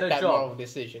AI make that moral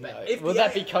decision, though? Will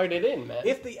that be coded in, man?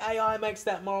 If the AI makes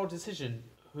that moral decision,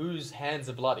 whose hands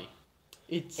are bloody?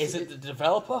 Is it the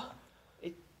developer?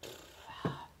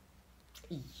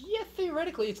 Yeah,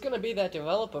 theoretically, it's going to be that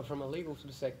developer from a legal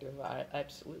perspective.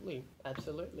 Absolutely.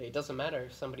 It doesn't matter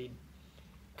if somebody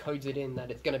codes it in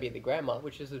that it's going to be the grandma,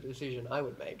 which is a decision I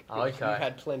would make. Okay. You've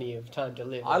had plenty of time to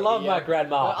live. I love my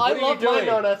grandma. I love my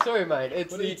Nana. Sorry, mate.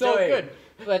 It's all good.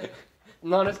 But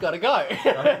Nana's got to go.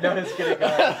 Nana's going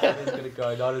to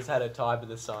go. Nana's had her time in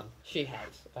the sun. She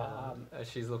has.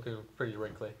 She's looking pretty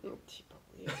wrinkly. She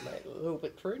probably is, mate. A little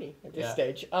bit pruny at this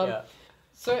stage.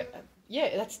 So...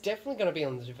 yeah, that's definitely going to be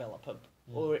on the developer.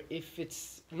 Or if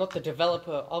it's not the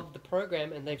developer of the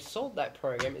program and they've sold that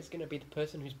program, it's going to be the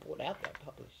person who's bought out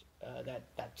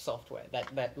that software,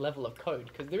 that level of code.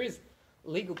 Because there is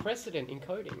legal precedent in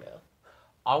coding now.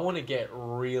 I want to get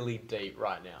really deep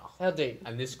right now. How deep?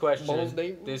 And this question... Balls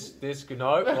deep?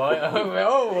 No.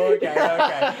 Oh, okay.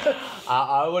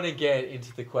 I want to get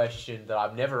into the question that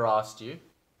I've never asked you.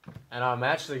 And I'm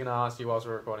actually going to ask you whilst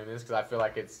we're recording this, because I feel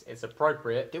like it's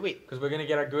appropriate. Do we? Because we're going to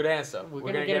get a good answer. We're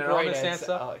going to get an honest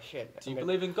answer. Oh, shit. Do you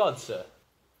believe in God, sir?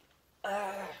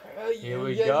 Here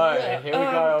we go. Yeah. Here we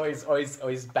go.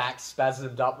 Always back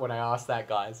spasmed up when I ask that,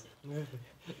 guys.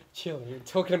 Chill. You're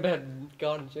talking about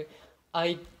God and shit.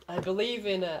 I believe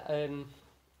in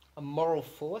a moral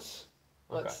force,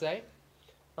 let's say.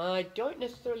 I don't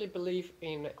necessarily believe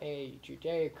in a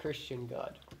Judeo-Christian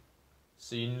God.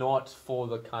 So you're not for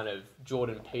the kind of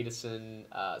Jordan Peterson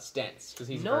stance, because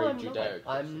he's No, very I'm not. Judeo-Christian.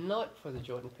 I'm not for the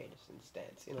Jordan Peterson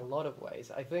stance in a lot of ways.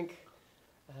 I think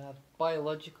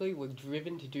biologically we're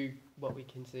driven to do what we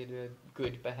consider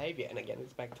good behavior. And again,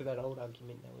 it's back to that old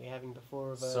argument that we were having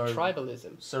before of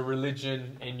tribalism. So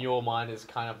religion, in your mind, is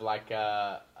kind of like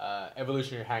a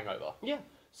evolutionary hangover. Yeah.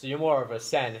 So you're more of a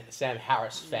Sam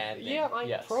Harris fan then? Yeah,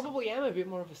 I probably am a bit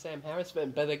more of a Sam Harris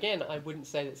fan. But again, I wouldn't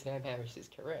say that Sam Harris is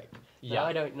correct. Yeah.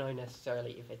 I don't know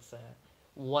necessarily if it's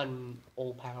one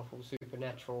all-powerful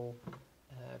supernatural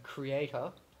creator.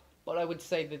 But I would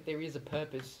say that there is a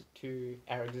purpose to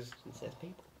our existence as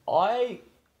people.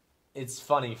 It's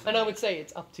funny for me. I would say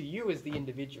it's up to you as the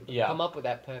individual to come up with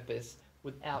that purpose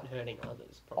without hurting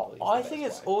others, probably. I think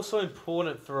it's also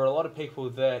important for a lot of people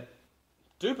that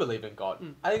do believe in God.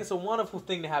 I think it's a wonderful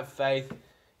thing to have faith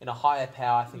in a higher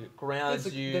power. I think it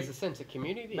grounds you. There's a sense of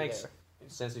community makes a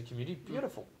sense of community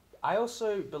beautiful. I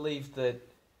also believe that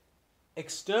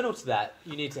external to that,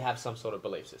 you need to have some sort of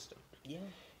belief system. Yeah.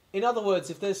 In other words,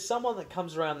 if there's someone that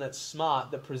comes around that's smart,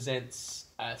 that presents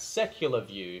a secular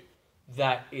view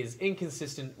that is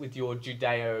inconsistent with your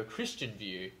Judeo-Christian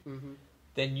view,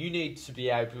 then you need to be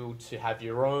able to have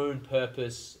your own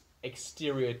purpose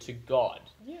exterior to God.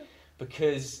 Yeah.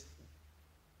 Because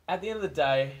at the end of the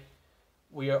day,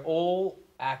 we are all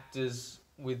actors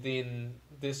within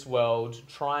this world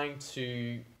trying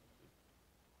to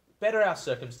better our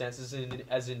circumstances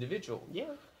as individuals.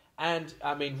 Yeah. And,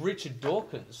 I mean, Richard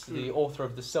Dawkins, the author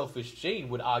of The Selfish Gene,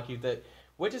 would argue that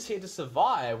we're just here to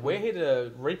survive. We're here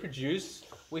to reproduce.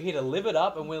 We're here to live it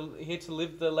up, and we're here to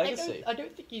live the legacy. I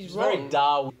don't think he's wrong. Very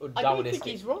Darwinistic. I don't think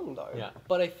he's wrong, though. Yeah.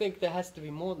 But I think there has to be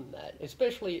more than that,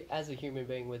 especially as a human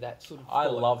being with that sort of thought. I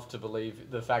love to believe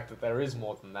the fact that there is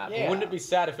more than that. Yeah. But wouldn't it be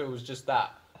sad if it was just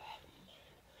that?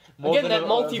 More again, that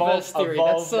multiverse theory,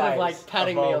 that's sort of like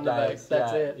patting me on the back.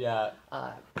 That's it. Yeah.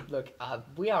 Look,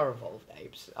 we are evolved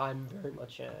apes. I'm very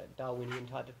much a Darwinian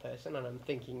type of person, and I'm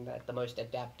thinking that the most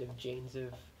adaptive genes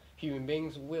of human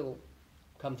beings will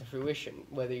come to fruition,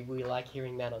 whether we like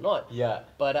hearing that or not. Yeah.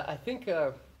 But I think,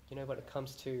 when it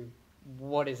comes to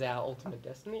what is our ultimate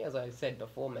destiny, as I said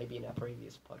before, maybe in our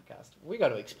previous podcast, we got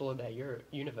to explore that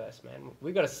universe, man.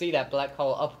 We got to see that black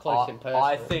hole up close and personal.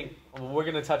 I think we're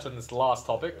going to touch on this last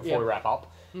topic before we wrap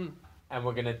up. And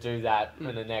we're going to do that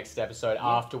in the next episode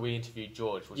after we interview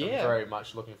George, which I'm very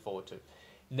much looking forward to.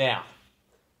 Now,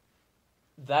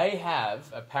 they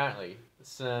have, apparently,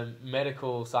 some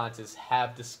medical scientists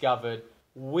have discovered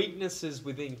weaknesses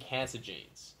within cancer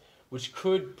genes, which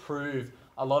could prove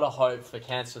a lot of hope for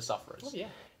cancer sufferers. Oh, yeah.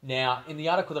 Now, in the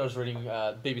article that I was reading,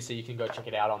 BBC, you can go check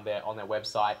it out on their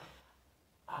website,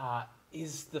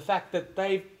 is the fact that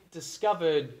they've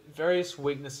discovered various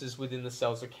weaknesses within the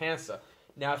cells of cancer.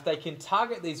 Now, if they can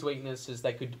target these weaknesses,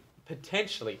 they could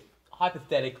potentially,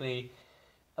 hypothetically,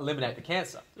 eliminate the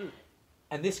cancer.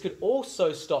 And this could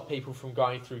also stop people from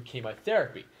going through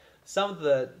chemotherapy. Some of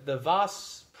the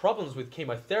vast problems with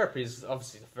chemotherapy is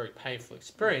obviously a very painful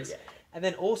experience. And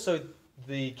then also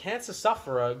the cancer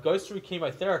sufferer goes through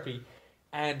chemotherapy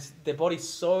and their body's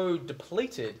so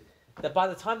depleted that by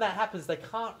the time that happens, they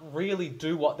can't really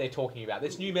do what they're talking about.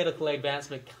 This new medical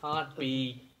advancement can't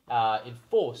be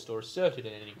enforced or asserted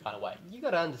in any kind of way. You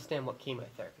got to understand what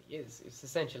chemotherapy is. It's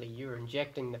essentially you're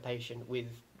injecting the patient with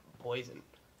poison.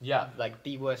 Yeah. Like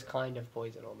the worst kind of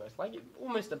poison almost. Like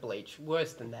almost a bleach.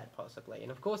 Worse than that possibly.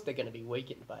 And of course they're going to be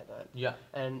weakened by that. Yeah.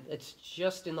 And it's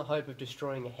just in the hope of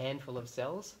destroying a handful of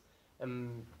cells.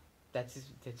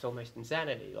 That's almost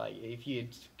insanity. Like if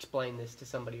you'd explain this to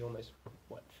somebody almost,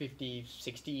 50,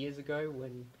 60 years ago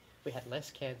when we had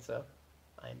less cancer,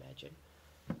 I imagine.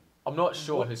 I'm not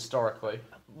sure historically.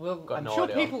 Well, I'm sure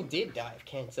people did die of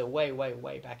cancer way, way,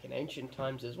 way back in ancient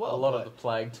times as well. A lot of the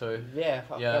plague too. Yeah,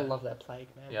 I love that plague,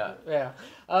 man.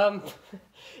 Yeah.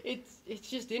 It's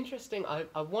just interesting.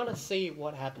 I want to see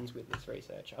what happens with this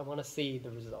research. I want to see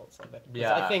the results of it.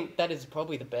 Yeah. I think that is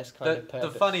probably the best kind of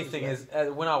purpose. The funny thing is,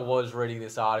 when I was reading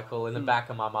this article, in the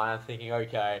back of my mind, I'm thinking,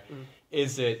 okay,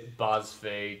 is it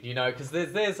BuzzFeed? Because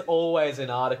there's always an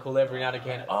article every now and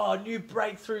again, new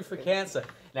breakthrough for cancer.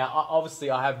 Now, obviously,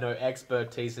 I have no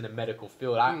expertise in the medical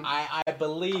field. I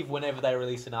believe whenever they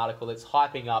release an article, it's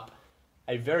hyping up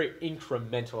a very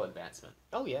incremental advancement.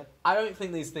 Oh, yeah. I don't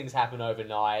think these things happen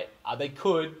overnight. They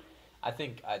could. I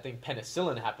think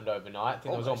penicillin happened overnight. I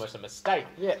think it was almost a mistake.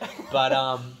 Yeah.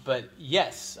 But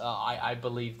yes, I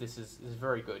believe this is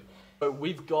very good. So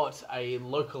we've got a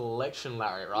local election,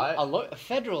 Larry, right? A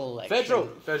federal election.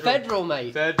 Federal,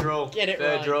 mate. Federal. Get it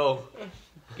federal. right.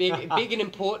 big and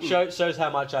important. Shows how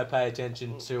much I pay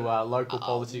attention to local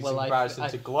politics in comparison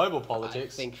to global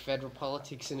politics. I think federal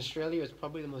politics in Australia is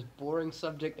probably the most boring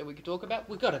subject that we could talk about.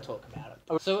 We've got to talk about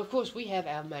it. So, of course, we have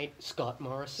our mate Scott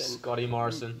Morrison. Scotty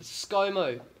Morrison.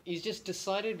 ScoMo. He's just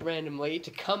decided randomly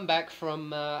to come back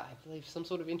from, I believe, some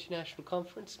sort of international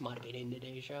conference. Might have been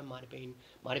Indonesia. Might have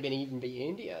been even be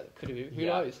India. Who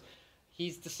knows?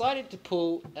 He's decided to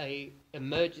pull a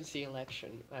emergency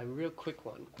election, a real quick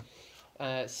one,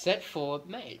 set for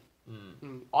May.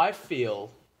 I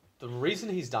feel the reason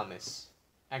he's done this,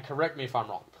 and correct me if I'm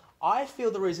wrong, I feel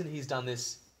the reason he's done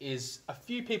this is a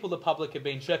few people, the public, have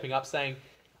been chirping up saying,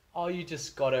 "Oh, you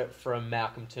just got it from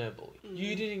Malcolm Turnbull.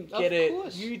 You didn't get it.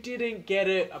 Course. You didn't get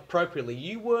it appropriately.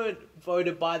 You weren't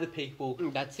voted by the people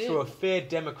through a fair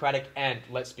democratic, and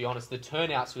let's be honest, the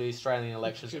turnouts for the Australian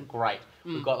elections are great.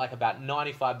 We've got like about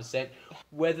 95%.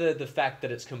 Whether the fact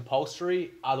that it's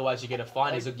compulsory, otherwise you get a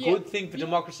fine, is a good thing for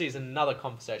democracy is another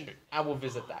conversation. And we'll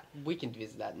visit that. We can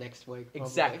visit that next week. Probably.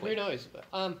 Exactly. Who knows?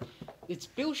 But, it's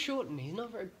Bill Shorten. He's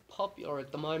not very popular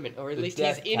at the moment, or at least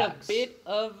he's in a bit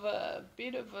of a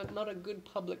not a good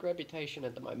public reputation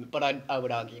at the moment. But I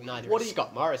would argue neither is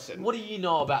Scott Morrison. What do you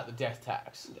know about the death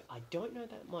tax? I don't know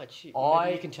that much.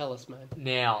 Maybe you can tell us, man.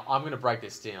 Now, I'm going to break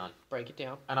this down. Break it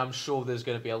down. And I'm sure there's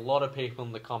going to be a lot of people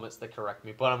in the comments that correct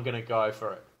me, but I'm going to go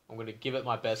for it. I'm going to give it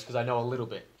my best because I know a little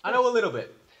bit.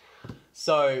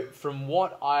 So, from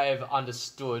what I've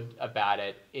understood about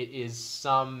it, it is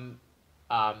some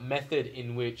method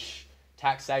in which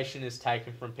taxation is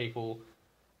taken from people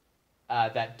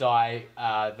that die,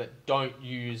 that don't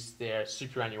use their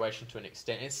superannuation to an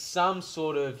extent. It's some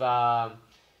sort of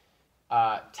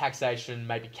taxation,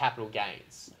 maybe capital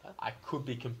gains. I could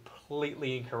be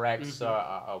completely incorrect, so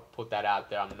I'll put that out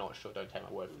there. I'm not sure. Don't take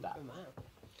my word for that.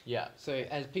 Yeah. So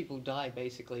as people die,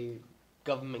 basically,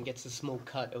 government gets a small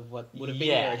cut of what would have been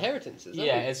their inheritances.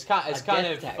 It's kind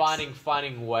of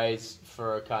finding ways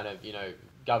for a kind of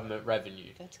government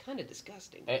revenue. That's kind of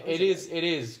disgusting. It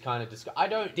is kind of disgusting. I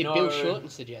don't know. Did Bill Shorten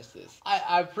suggest this?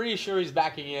 I'm pretty sure he's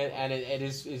backing it, and it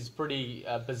is pretty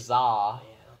bizarre.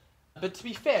 But to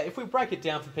be fair, if we break it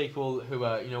down for people who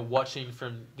are, watching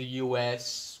from the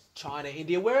US, China,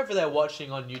 India, wherever they're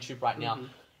watching on YouTube right now,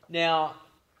 now,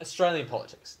 Australian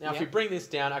politics. Now, if we bring this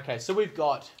down, okay, so we've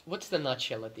got... What's the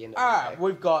nutshell at the end of the day?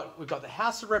 We've got the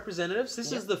House of Representatives.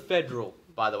 This is the federal,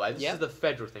 by the way. This is the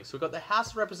federal thing. So we've got the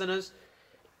House of Representatives,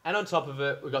 and on top of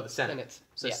it, we've got the Senate.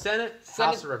 So Senate,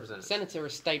 House of Representatives. Senates are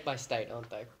state by state, aren't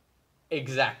they?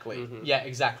 Exactly. Yeah,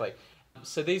 exactly.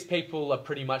 So these people are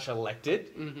pretty much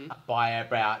elected by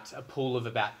about a pool of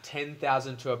about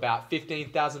 10,000 to about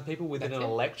 15,000 people within an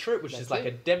electorate, which is like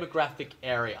a demographic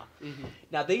area.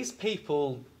 Now, these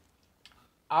people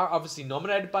are obviously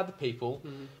nominated by the people.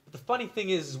 But the funny thing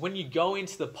is when you go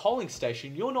into the polling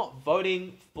station, you're not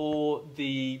voting for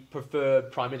the preferred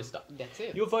Prime Minister. That's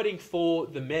it. You're voting for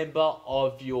the member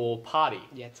of your party.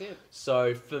 That's it.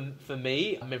 So for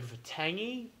me, a member for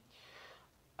Tangi...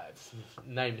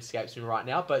 name escapes me right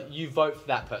now, but you vote for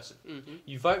that person.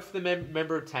 You vote for the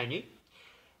member of Tangi,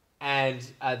 and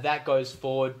that goes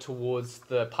forward towards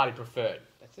the party preferred.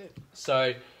 That's it.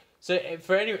 So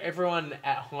for everyone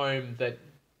at home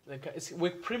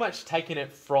we're pretty much taking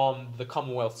it from the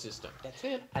Commonwealth system. That's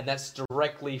it. And that's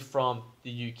directly from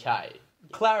the UK.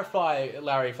 Clarify,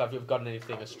 Larry, if I've gotten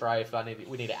anything Australia, if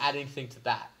we need to add anything to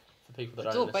that. People that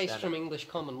it's all based from English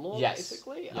common law,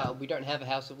 basically. Yeah. We don't have a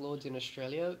House of Lords in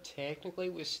Australia. Technically,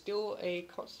 we're still a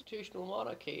constitutional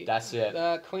monarchy. That's it.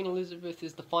 Queen Elizabeth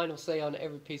is the final say on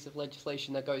every piece of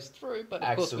legislation that goes through, but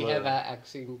of course we have our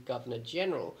acting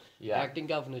Governor-General. Yeah. Acting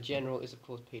Governor-General is, of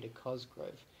course, Peter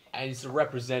Cosgrove. And he's a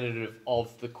representative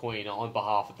of the Queen on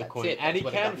behalf of the Queen. And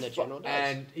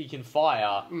he can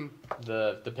fire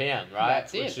the PM, right?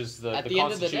 That's it. Which is the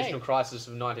constitutional crisis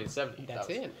of 1970. That's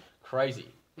it. Crazy.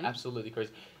 Absolutely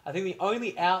crazy. I think the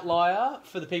only outlier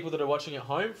for the people that are watching at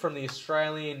home from the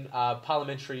Australian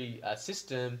parliamentary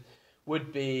system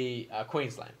would be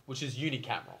Queensland, which is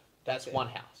unicameral. That's one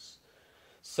house.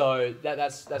 So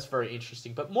that's very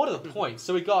interesting. But more to the point,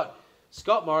 so we got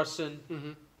Scott Morrison,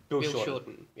 Bill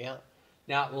Shorten. Yeah.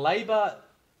 Now, Labor,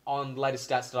 on the latest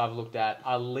stats that I've looked at,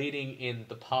 are leading in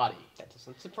the party. That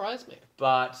doesn't surprise me.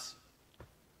 But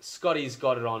Scotty's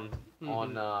got it on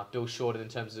Bill Shorten in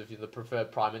terms of the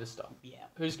preferred Prime Minister. Yeah.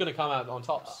 Who's going to come out on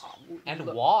top? And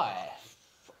why?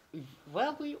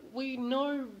 Well, we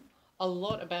know a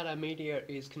lot about our media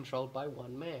is controlled by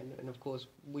one man. And, of course,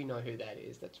 we know who that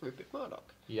is. That's Rupert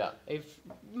Murdoch. Yeah. If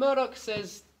Murdoch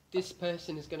says this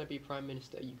person is going to be Prime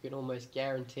Minister, you can almost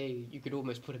guarantee, you could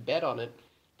almost put a bet on it,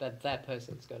 that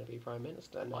person's going to be Prime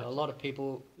Minister. And Right. a lot of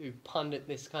people who pundit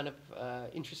this kind of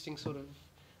interesting sort of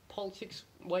politics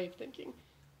way of thinking,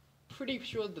 pretty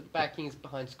sure that the backing is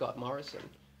behind Scott Morrison.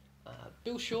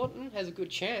 Bill Shorten has a good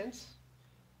chance,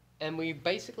 and we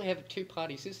basically have a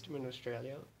two-party system in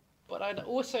Australia. But I'd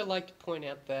also like to point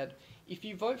out that if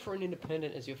you vote for an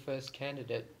independent as your first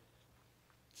candidate,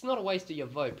 it's not a waste of your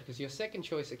vote, because your second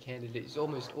choice of candidate is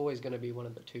almost always going to be one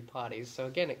of the two parties. So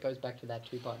again, it goes back to that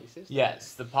two-party system.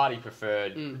 Yes, the party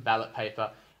preferred ballot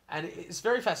paper. And it's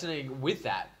very fascinating with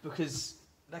that, because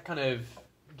that kind of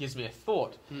gives me a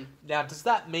thought. Now, does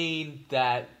that mean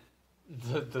that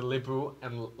the Liberal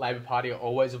and Labor Party are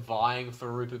always vying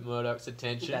for Rupert Murdoch's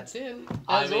attention? That's it.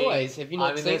 As always, have you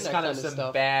not seen there's that kind of some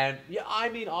stuff? Yeah, I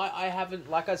mean, I haven't,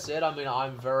 like I said, I mean,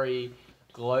 I'm very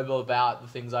global about the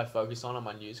things I focus on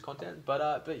my news content.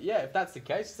 But yeah, if that's the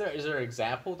case, is there an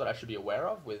example that I should be aware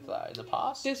of with in the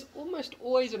past? There's almost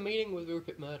always a meeting with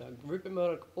Rupert Murdoch. Rupert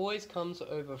Murdoch always comes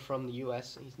over from the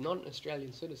US. He's not an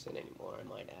Australian citizen anymore, I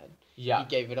might add. Yeah. He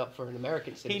gave it up for an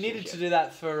American He citizenship. needed to do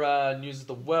that for News of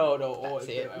the World That's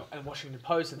it. and Washington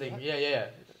Post, I think. Yeah.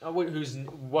 Who's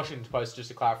Washington Post, just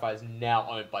to clarify, is now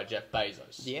owned by Jeff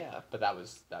Bezos. Yeah. But that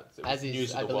was As News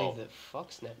is, of I the believe, World. the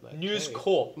Fox network. News too.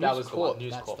 Corp. That was the one.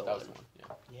 News that's Corp. the That was one. the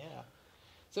one. Yeah. Yeah.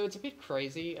 So it's a bit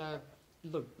crazy.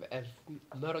 Look, if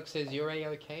Murdoch says you're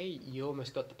A-OK, you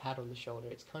almost got the pat on the shoulder.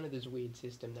 It's kind of this weird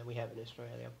system that we have in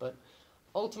Australia. But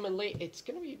ultimately, it's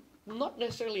going to be not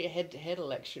necessarily a head-to-head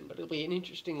election, but it'll be an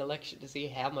interesting election to see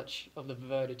how much of the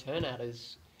voter turnout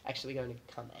is actually going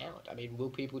to come out. I mean, will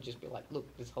people just be like,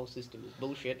 look, this whole system is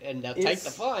bullshit, and they'll take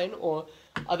the fine, or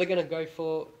are they going to go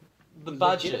for the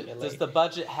budget? Does the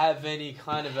budget have any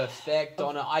kind of effect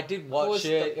on it? I did watch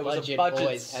it. It was a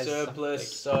budget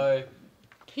surplus, so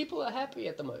people are happy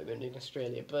at the moment in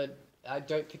Australia, but I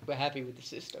don't think we're happy with the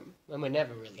system, and we're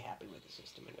never really happy with the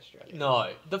system in Australia. No.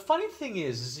 The funny thing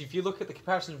is if you look at the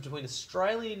comparison between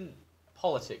Australian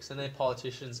politics and their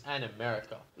politicians and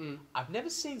America, I've never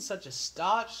seen such a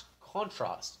stark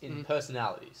contrast in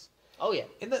personalities. Oh yeah.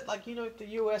 In that, like, you know, the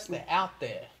US, they're out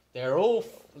there. They're all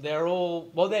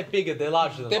well, they're bigger, they're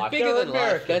larger than life. Bigger than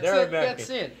American. life. They're American. That's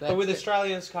it. But with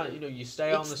Australians, kind of, you know, you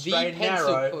stay on the straight and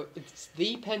narrow. It's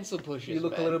the pencil pushers. You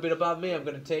look a little bit above me, I'm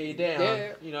going to tear you down.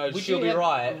 Yeah. You know, she'll be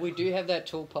right. We do have that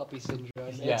tall puppy syndrome.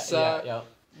 Yeah.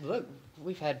 Look,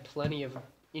 we've had plenty of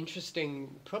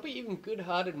interesting, probably even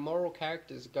good-hearted moral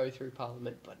characters go through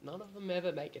Parliament, but none of them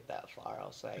ever make it that far,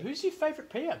 I'll say. Who's your favourite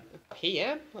PM?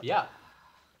 PM? Yeah.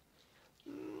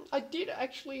 I did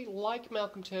actually like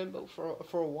Malcolm Turnbull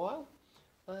for a while.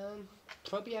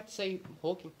 Probably have to say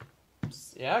Hawking.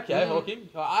 Yeah, okay, Hawking.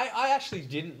 I actually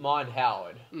didn't mind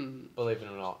Howard, believe it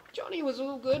or not. Johnny was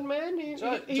all good, man.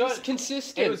 He was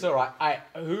consistent. It was all right.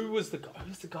 Who's the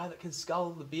guy that can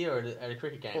scull the beer at a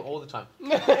cricket game all the time?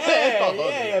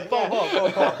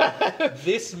 Bob.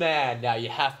 This man, now you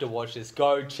have to watch this.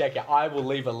 Go check it. I will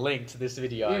leave a link to this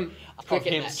video of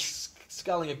him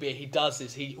sculling a beer. He does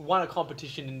this. He won a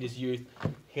competition in his youth.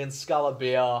 He can scull a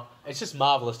beer. It's just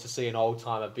marvellous to see an old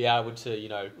timer be able to, you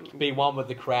know, be one with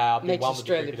the crowd. Makes one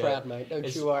Australia with the proud, mate.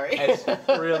 Don't you worry. It's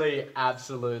really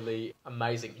absolutely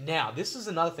amazing. Now, this is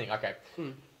another thing. Okay,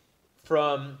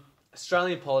 from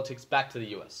Australian politics back to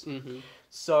the US.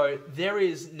 So there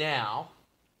is now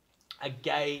a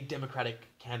gay Democratic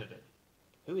candidate.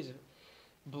 Who is it?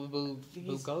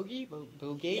 Bulgogi?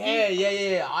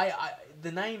 Yeah. I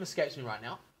the name escapes me right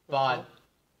now, but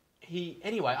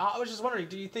anyway, I was just wondering,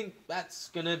 do you think that's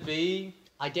gonna be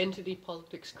identity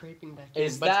politics creeping back in?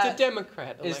 It's a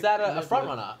Democrat. Is that a front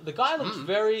runner? The guy looks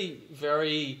very,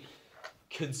 very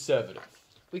conservative.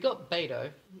 We got Beto.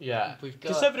 Yeah.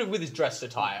 Conservative with his dress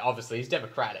attire, obviously. He's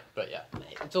Democratic, but yeah.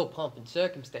 Mate, it's all pomp and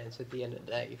circumstance at the end of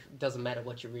the day. It doesn't matter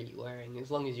what you're really wearing.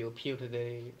 As long as you appeal to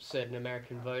the certain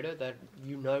American voter that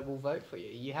you know will vote for you.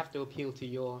 You have to appeal to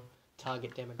your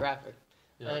target demographic.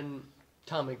 Yeah. And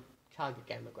target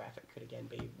demographic could again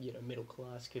be, you know, middle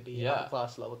class, could be upper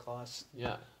class, lower class,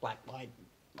 black, white,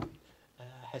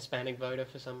 Hispanic voter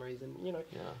for some reason. You know,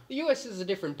 the US is a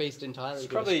different beast entirely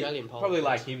to Australian politics. Probably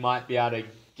like he might be able to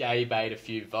gay bait a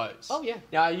few votes. Oh yeah.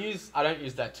 Now I don't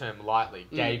use that term lightly,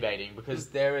 gay baiting, because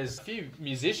there is a few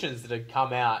musicians that have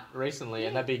come out recently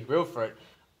and they're being grilled for it.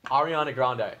 Ariana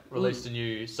Grande released a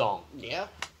new song. Yeah.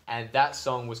 And that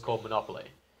song was called Monopoly.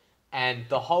 And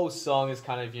the whole song is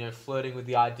kind of, you know, flirting with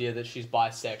the idea that she's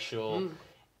bisexual.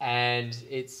 And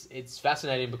it's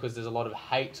fascinating because there's a lot of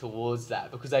hate towards that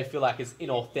because they feel like it's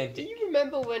inauthentic. Do you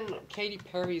remember when Katy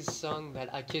Perry's song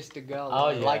that I Kissed a Girl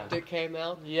I Liked It came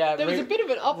out? Yeah. There was a bit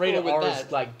of an uproar Rita with Ora's,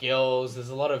 that. like, Girls. There's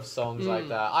a lot of songs like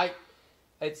that.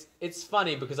 it's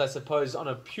funny because I suppose on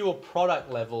a pure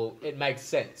product level, it makes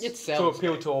sense. It sells, to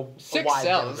appeal to a sex wide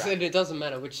sells, demographic. and it doesn't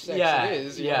matter which sex it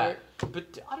is. You know?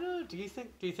 But I don't know. Do you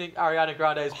think Ariana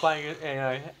Grande is playing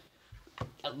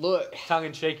Look, tongue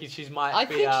in cheek?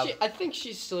 I think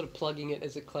she's sort of plugging it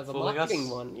as a clever marketing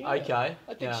one. Yeah. Okay.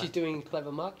 I think she's doing a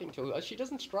clever marketing tool. She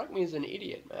doesn't strike me as an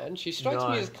idiot, man. She strikes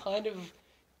me as kind of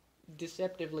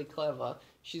deceptively clever.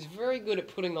 She's very good at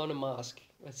putting on a mask.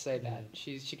 Let's say that.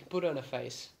 She can put on a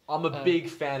face. I'm a big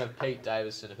fan of Pete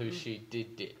Davidson, who she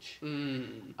did ditch,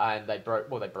 and they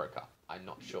broke up. I'm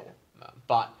not sure,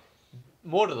 but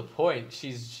more to the point,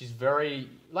 she's very,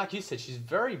 like you said, she's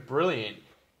very brilliant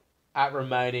at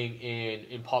remaining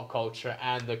in pop culture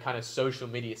and the kind of social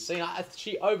media scene.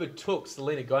 She overtook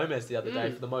Selena Gomez the other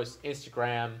day for the most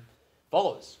Instagram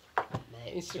followers.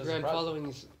 Man, Instagram following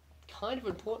is kind of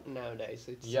important nowadays.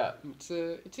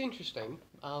 It's interesting.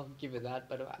 I'll give her that.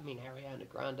 But I mean, Ariana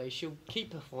Grande, she'll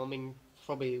keep performing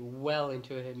probably well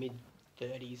into her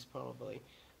mid-30s probably.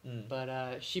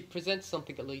 But she presents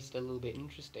something at least a little bit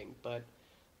interesting. But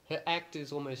her act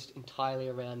is almost entirely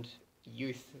around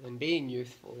youth and being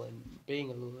youthful and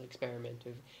being a little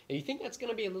experimental. And you think that's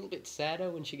going to be a little bit sadder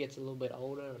when she gets a little bit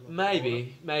older?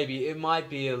 Maybe it might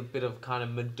be a bit of kind of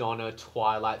Madonna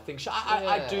Twilight thing.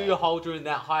 I do hold her in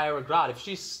that higher regard. If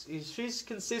she's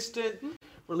consistent,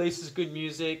 releases good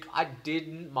music. I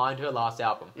didn't mind her last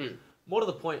album. More to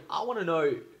the point, I want to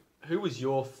know, who was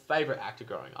your favorite actor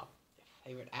growing up?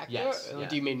 Favorite actor? Yes. Or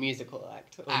do you mean musical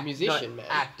act? Or musician, man?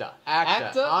 Actor.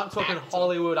 I'm talking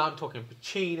Hollywood. I'm talking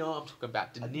Pacino. I'm talking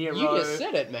about De Niro. You just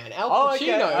said it, man. Al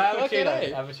Pacino. Al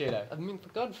Pacino. I mean, for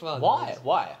Godfather.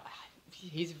 Why?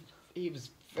 He was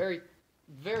very,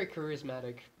 very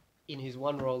charismatic in his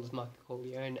one role as Michael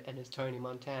Corleone and as Tony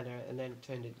Montana, and then it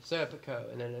turned into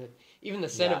Serpico, and then even The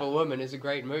Scent of a Woman is a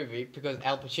great movie because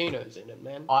Al Pacino's in it,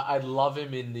 man. I love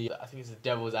him in I think it's The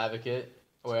Devil's Advocate,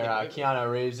 where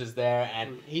Keanu Reeves is there,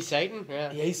 and he's Satan.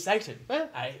 Yeah, he's Satan. Yeah.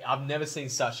 I've never seen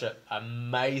such an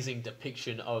amazing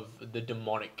depiction of the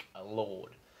demonic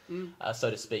lord,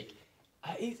 so to speak.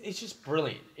 It's just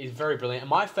brilliant. He's very brilliant. And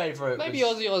my favourite maybe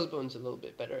Ozzy Osbourne's a little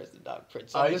bit better as the Dark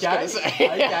Prince. I'm okay, just gonna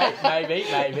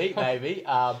say. maybe.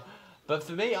 But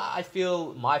for me, I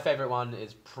feel my favourite one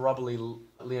is probably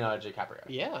Leonardo DiCaprio.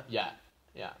 Yeah.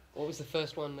 What was the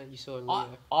first one that you saw in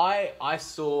Leo? I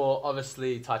saw,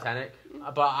 obviously, Titanic,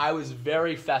 but I was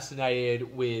very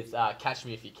fascinated with Catch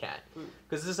Me If You Can.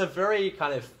 Because there's a very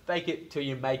kind of fake it till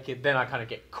you make it, then I kind of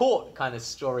get caught kind of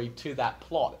story to that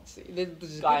plot. See,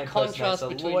 there's a good contrast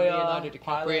between Leonardo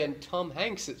DiCaprio and Tom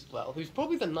Hanks as well, who's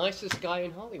probably the nicest guy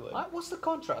in Hollywood. What's the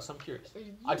contrast? I'm curious.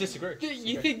 I disagree.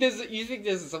 You think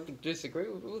there's something to disagree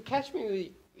with? Well, Catch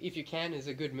Me If You Can is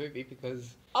a good movie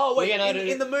because... Oh, wait,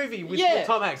 in the movie with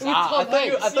Tom Hanks. With Tom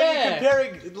Hanks, I thought you were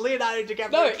comparing Leonardo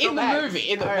DiCaprio to Tom Hanks.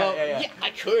 Movie. I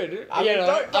could.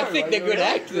 I think they're good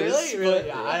actors. Really?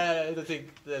 I don't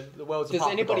think the world's apart.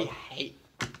 Does anybody hate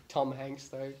Tom Hanks,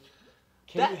 though?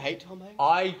 Can you hate Tom Hanks?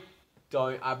 I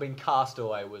don't. I mean,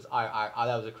 Castaway was... that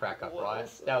was a crack up, right?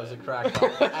 That was a crack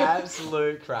up.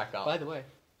 Absolute crack up. By the way.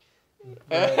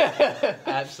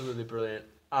 Absolutely brilliant.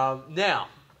 Now...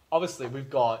 Obviously, we've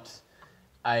got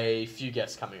a few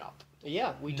guests coming up.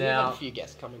 Yeah, we do have a few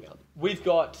guests coming up. We've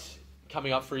got,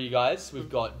 coming up for you guys, we've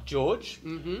got George,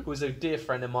 who's a dear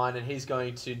friend of mine, and he's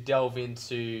going to delve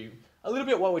into a little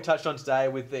bit what we touched on today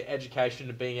with the education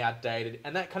of being outdated,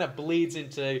 and that kind of bleeds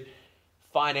into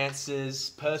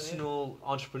finances, personal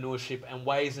entrepreneurship, and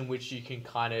ways in which you can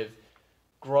kind of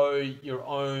grow your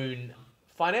own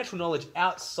financial knowledge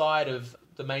outside of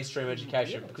the mainstream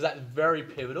education, because that's very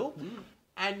pivotal.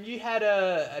 And you had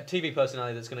a TV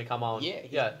personality that's going to come on.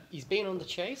 He's been on The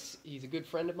Chase. He's a good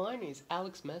friend of mine. He's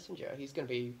Alex Messenger. He's going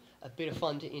to be a bit of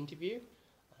fun to interview.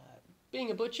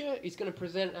 Being a butcher, he's going to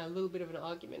present a little bit of an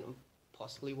argument on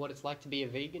possibly what it's like to be a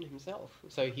vegan himself.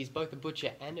 So he's both a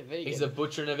butcher and a vegan. He's a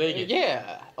butcher and a vegan.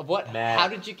 How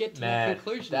did you get to that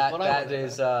conclusion?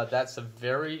 That's a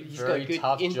very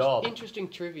tough job. Interesting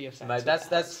trivia facts. Mate,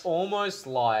 that's almost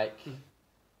like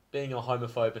being a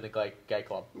homophobe in a gay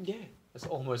club. Yeah. It's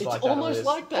almost like that. Almost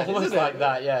like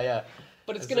that, yeah.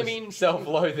 But it's going to be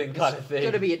self-loathing kind of thing. It's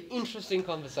going to be an interesting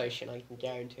conversation, I can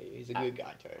guarantee you. He's a good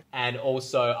guy too. And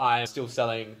also, I'm still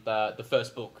selling the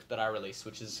first book that I released,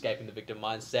 which is Escaping the Victim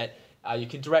Mindset. You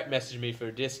can direct message me for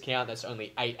a discount. That's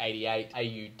only $8.88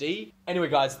 AUD. Anyway,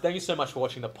 guys, thank you so much for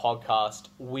watching the podcast.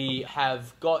 We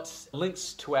have got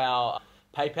links to our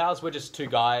PayPals. We're just two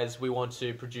guys. We want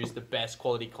to produce the best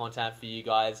quality content for you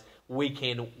guys week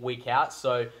in, week out.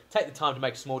 So take the time to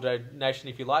make a small donation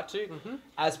if you'd like to.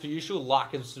 As per usual,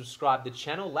 like and subscribe to the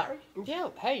channel. Larry? Yeah,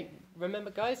 hey,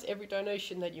 remember, guys, every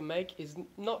donation that you make is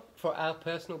not for our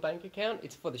personal bank account,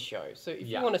 it's for the show. So if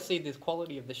you want to see the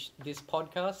quality of this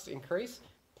podcast increase,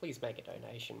 please make a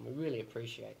donation. We really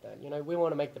appreciate that. You know, we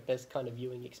want to make the best kind of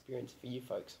viewing experience for you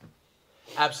folks.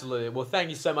 Absolutely. Well, thank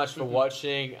you so much for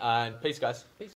watching, and peace, guys. Peace.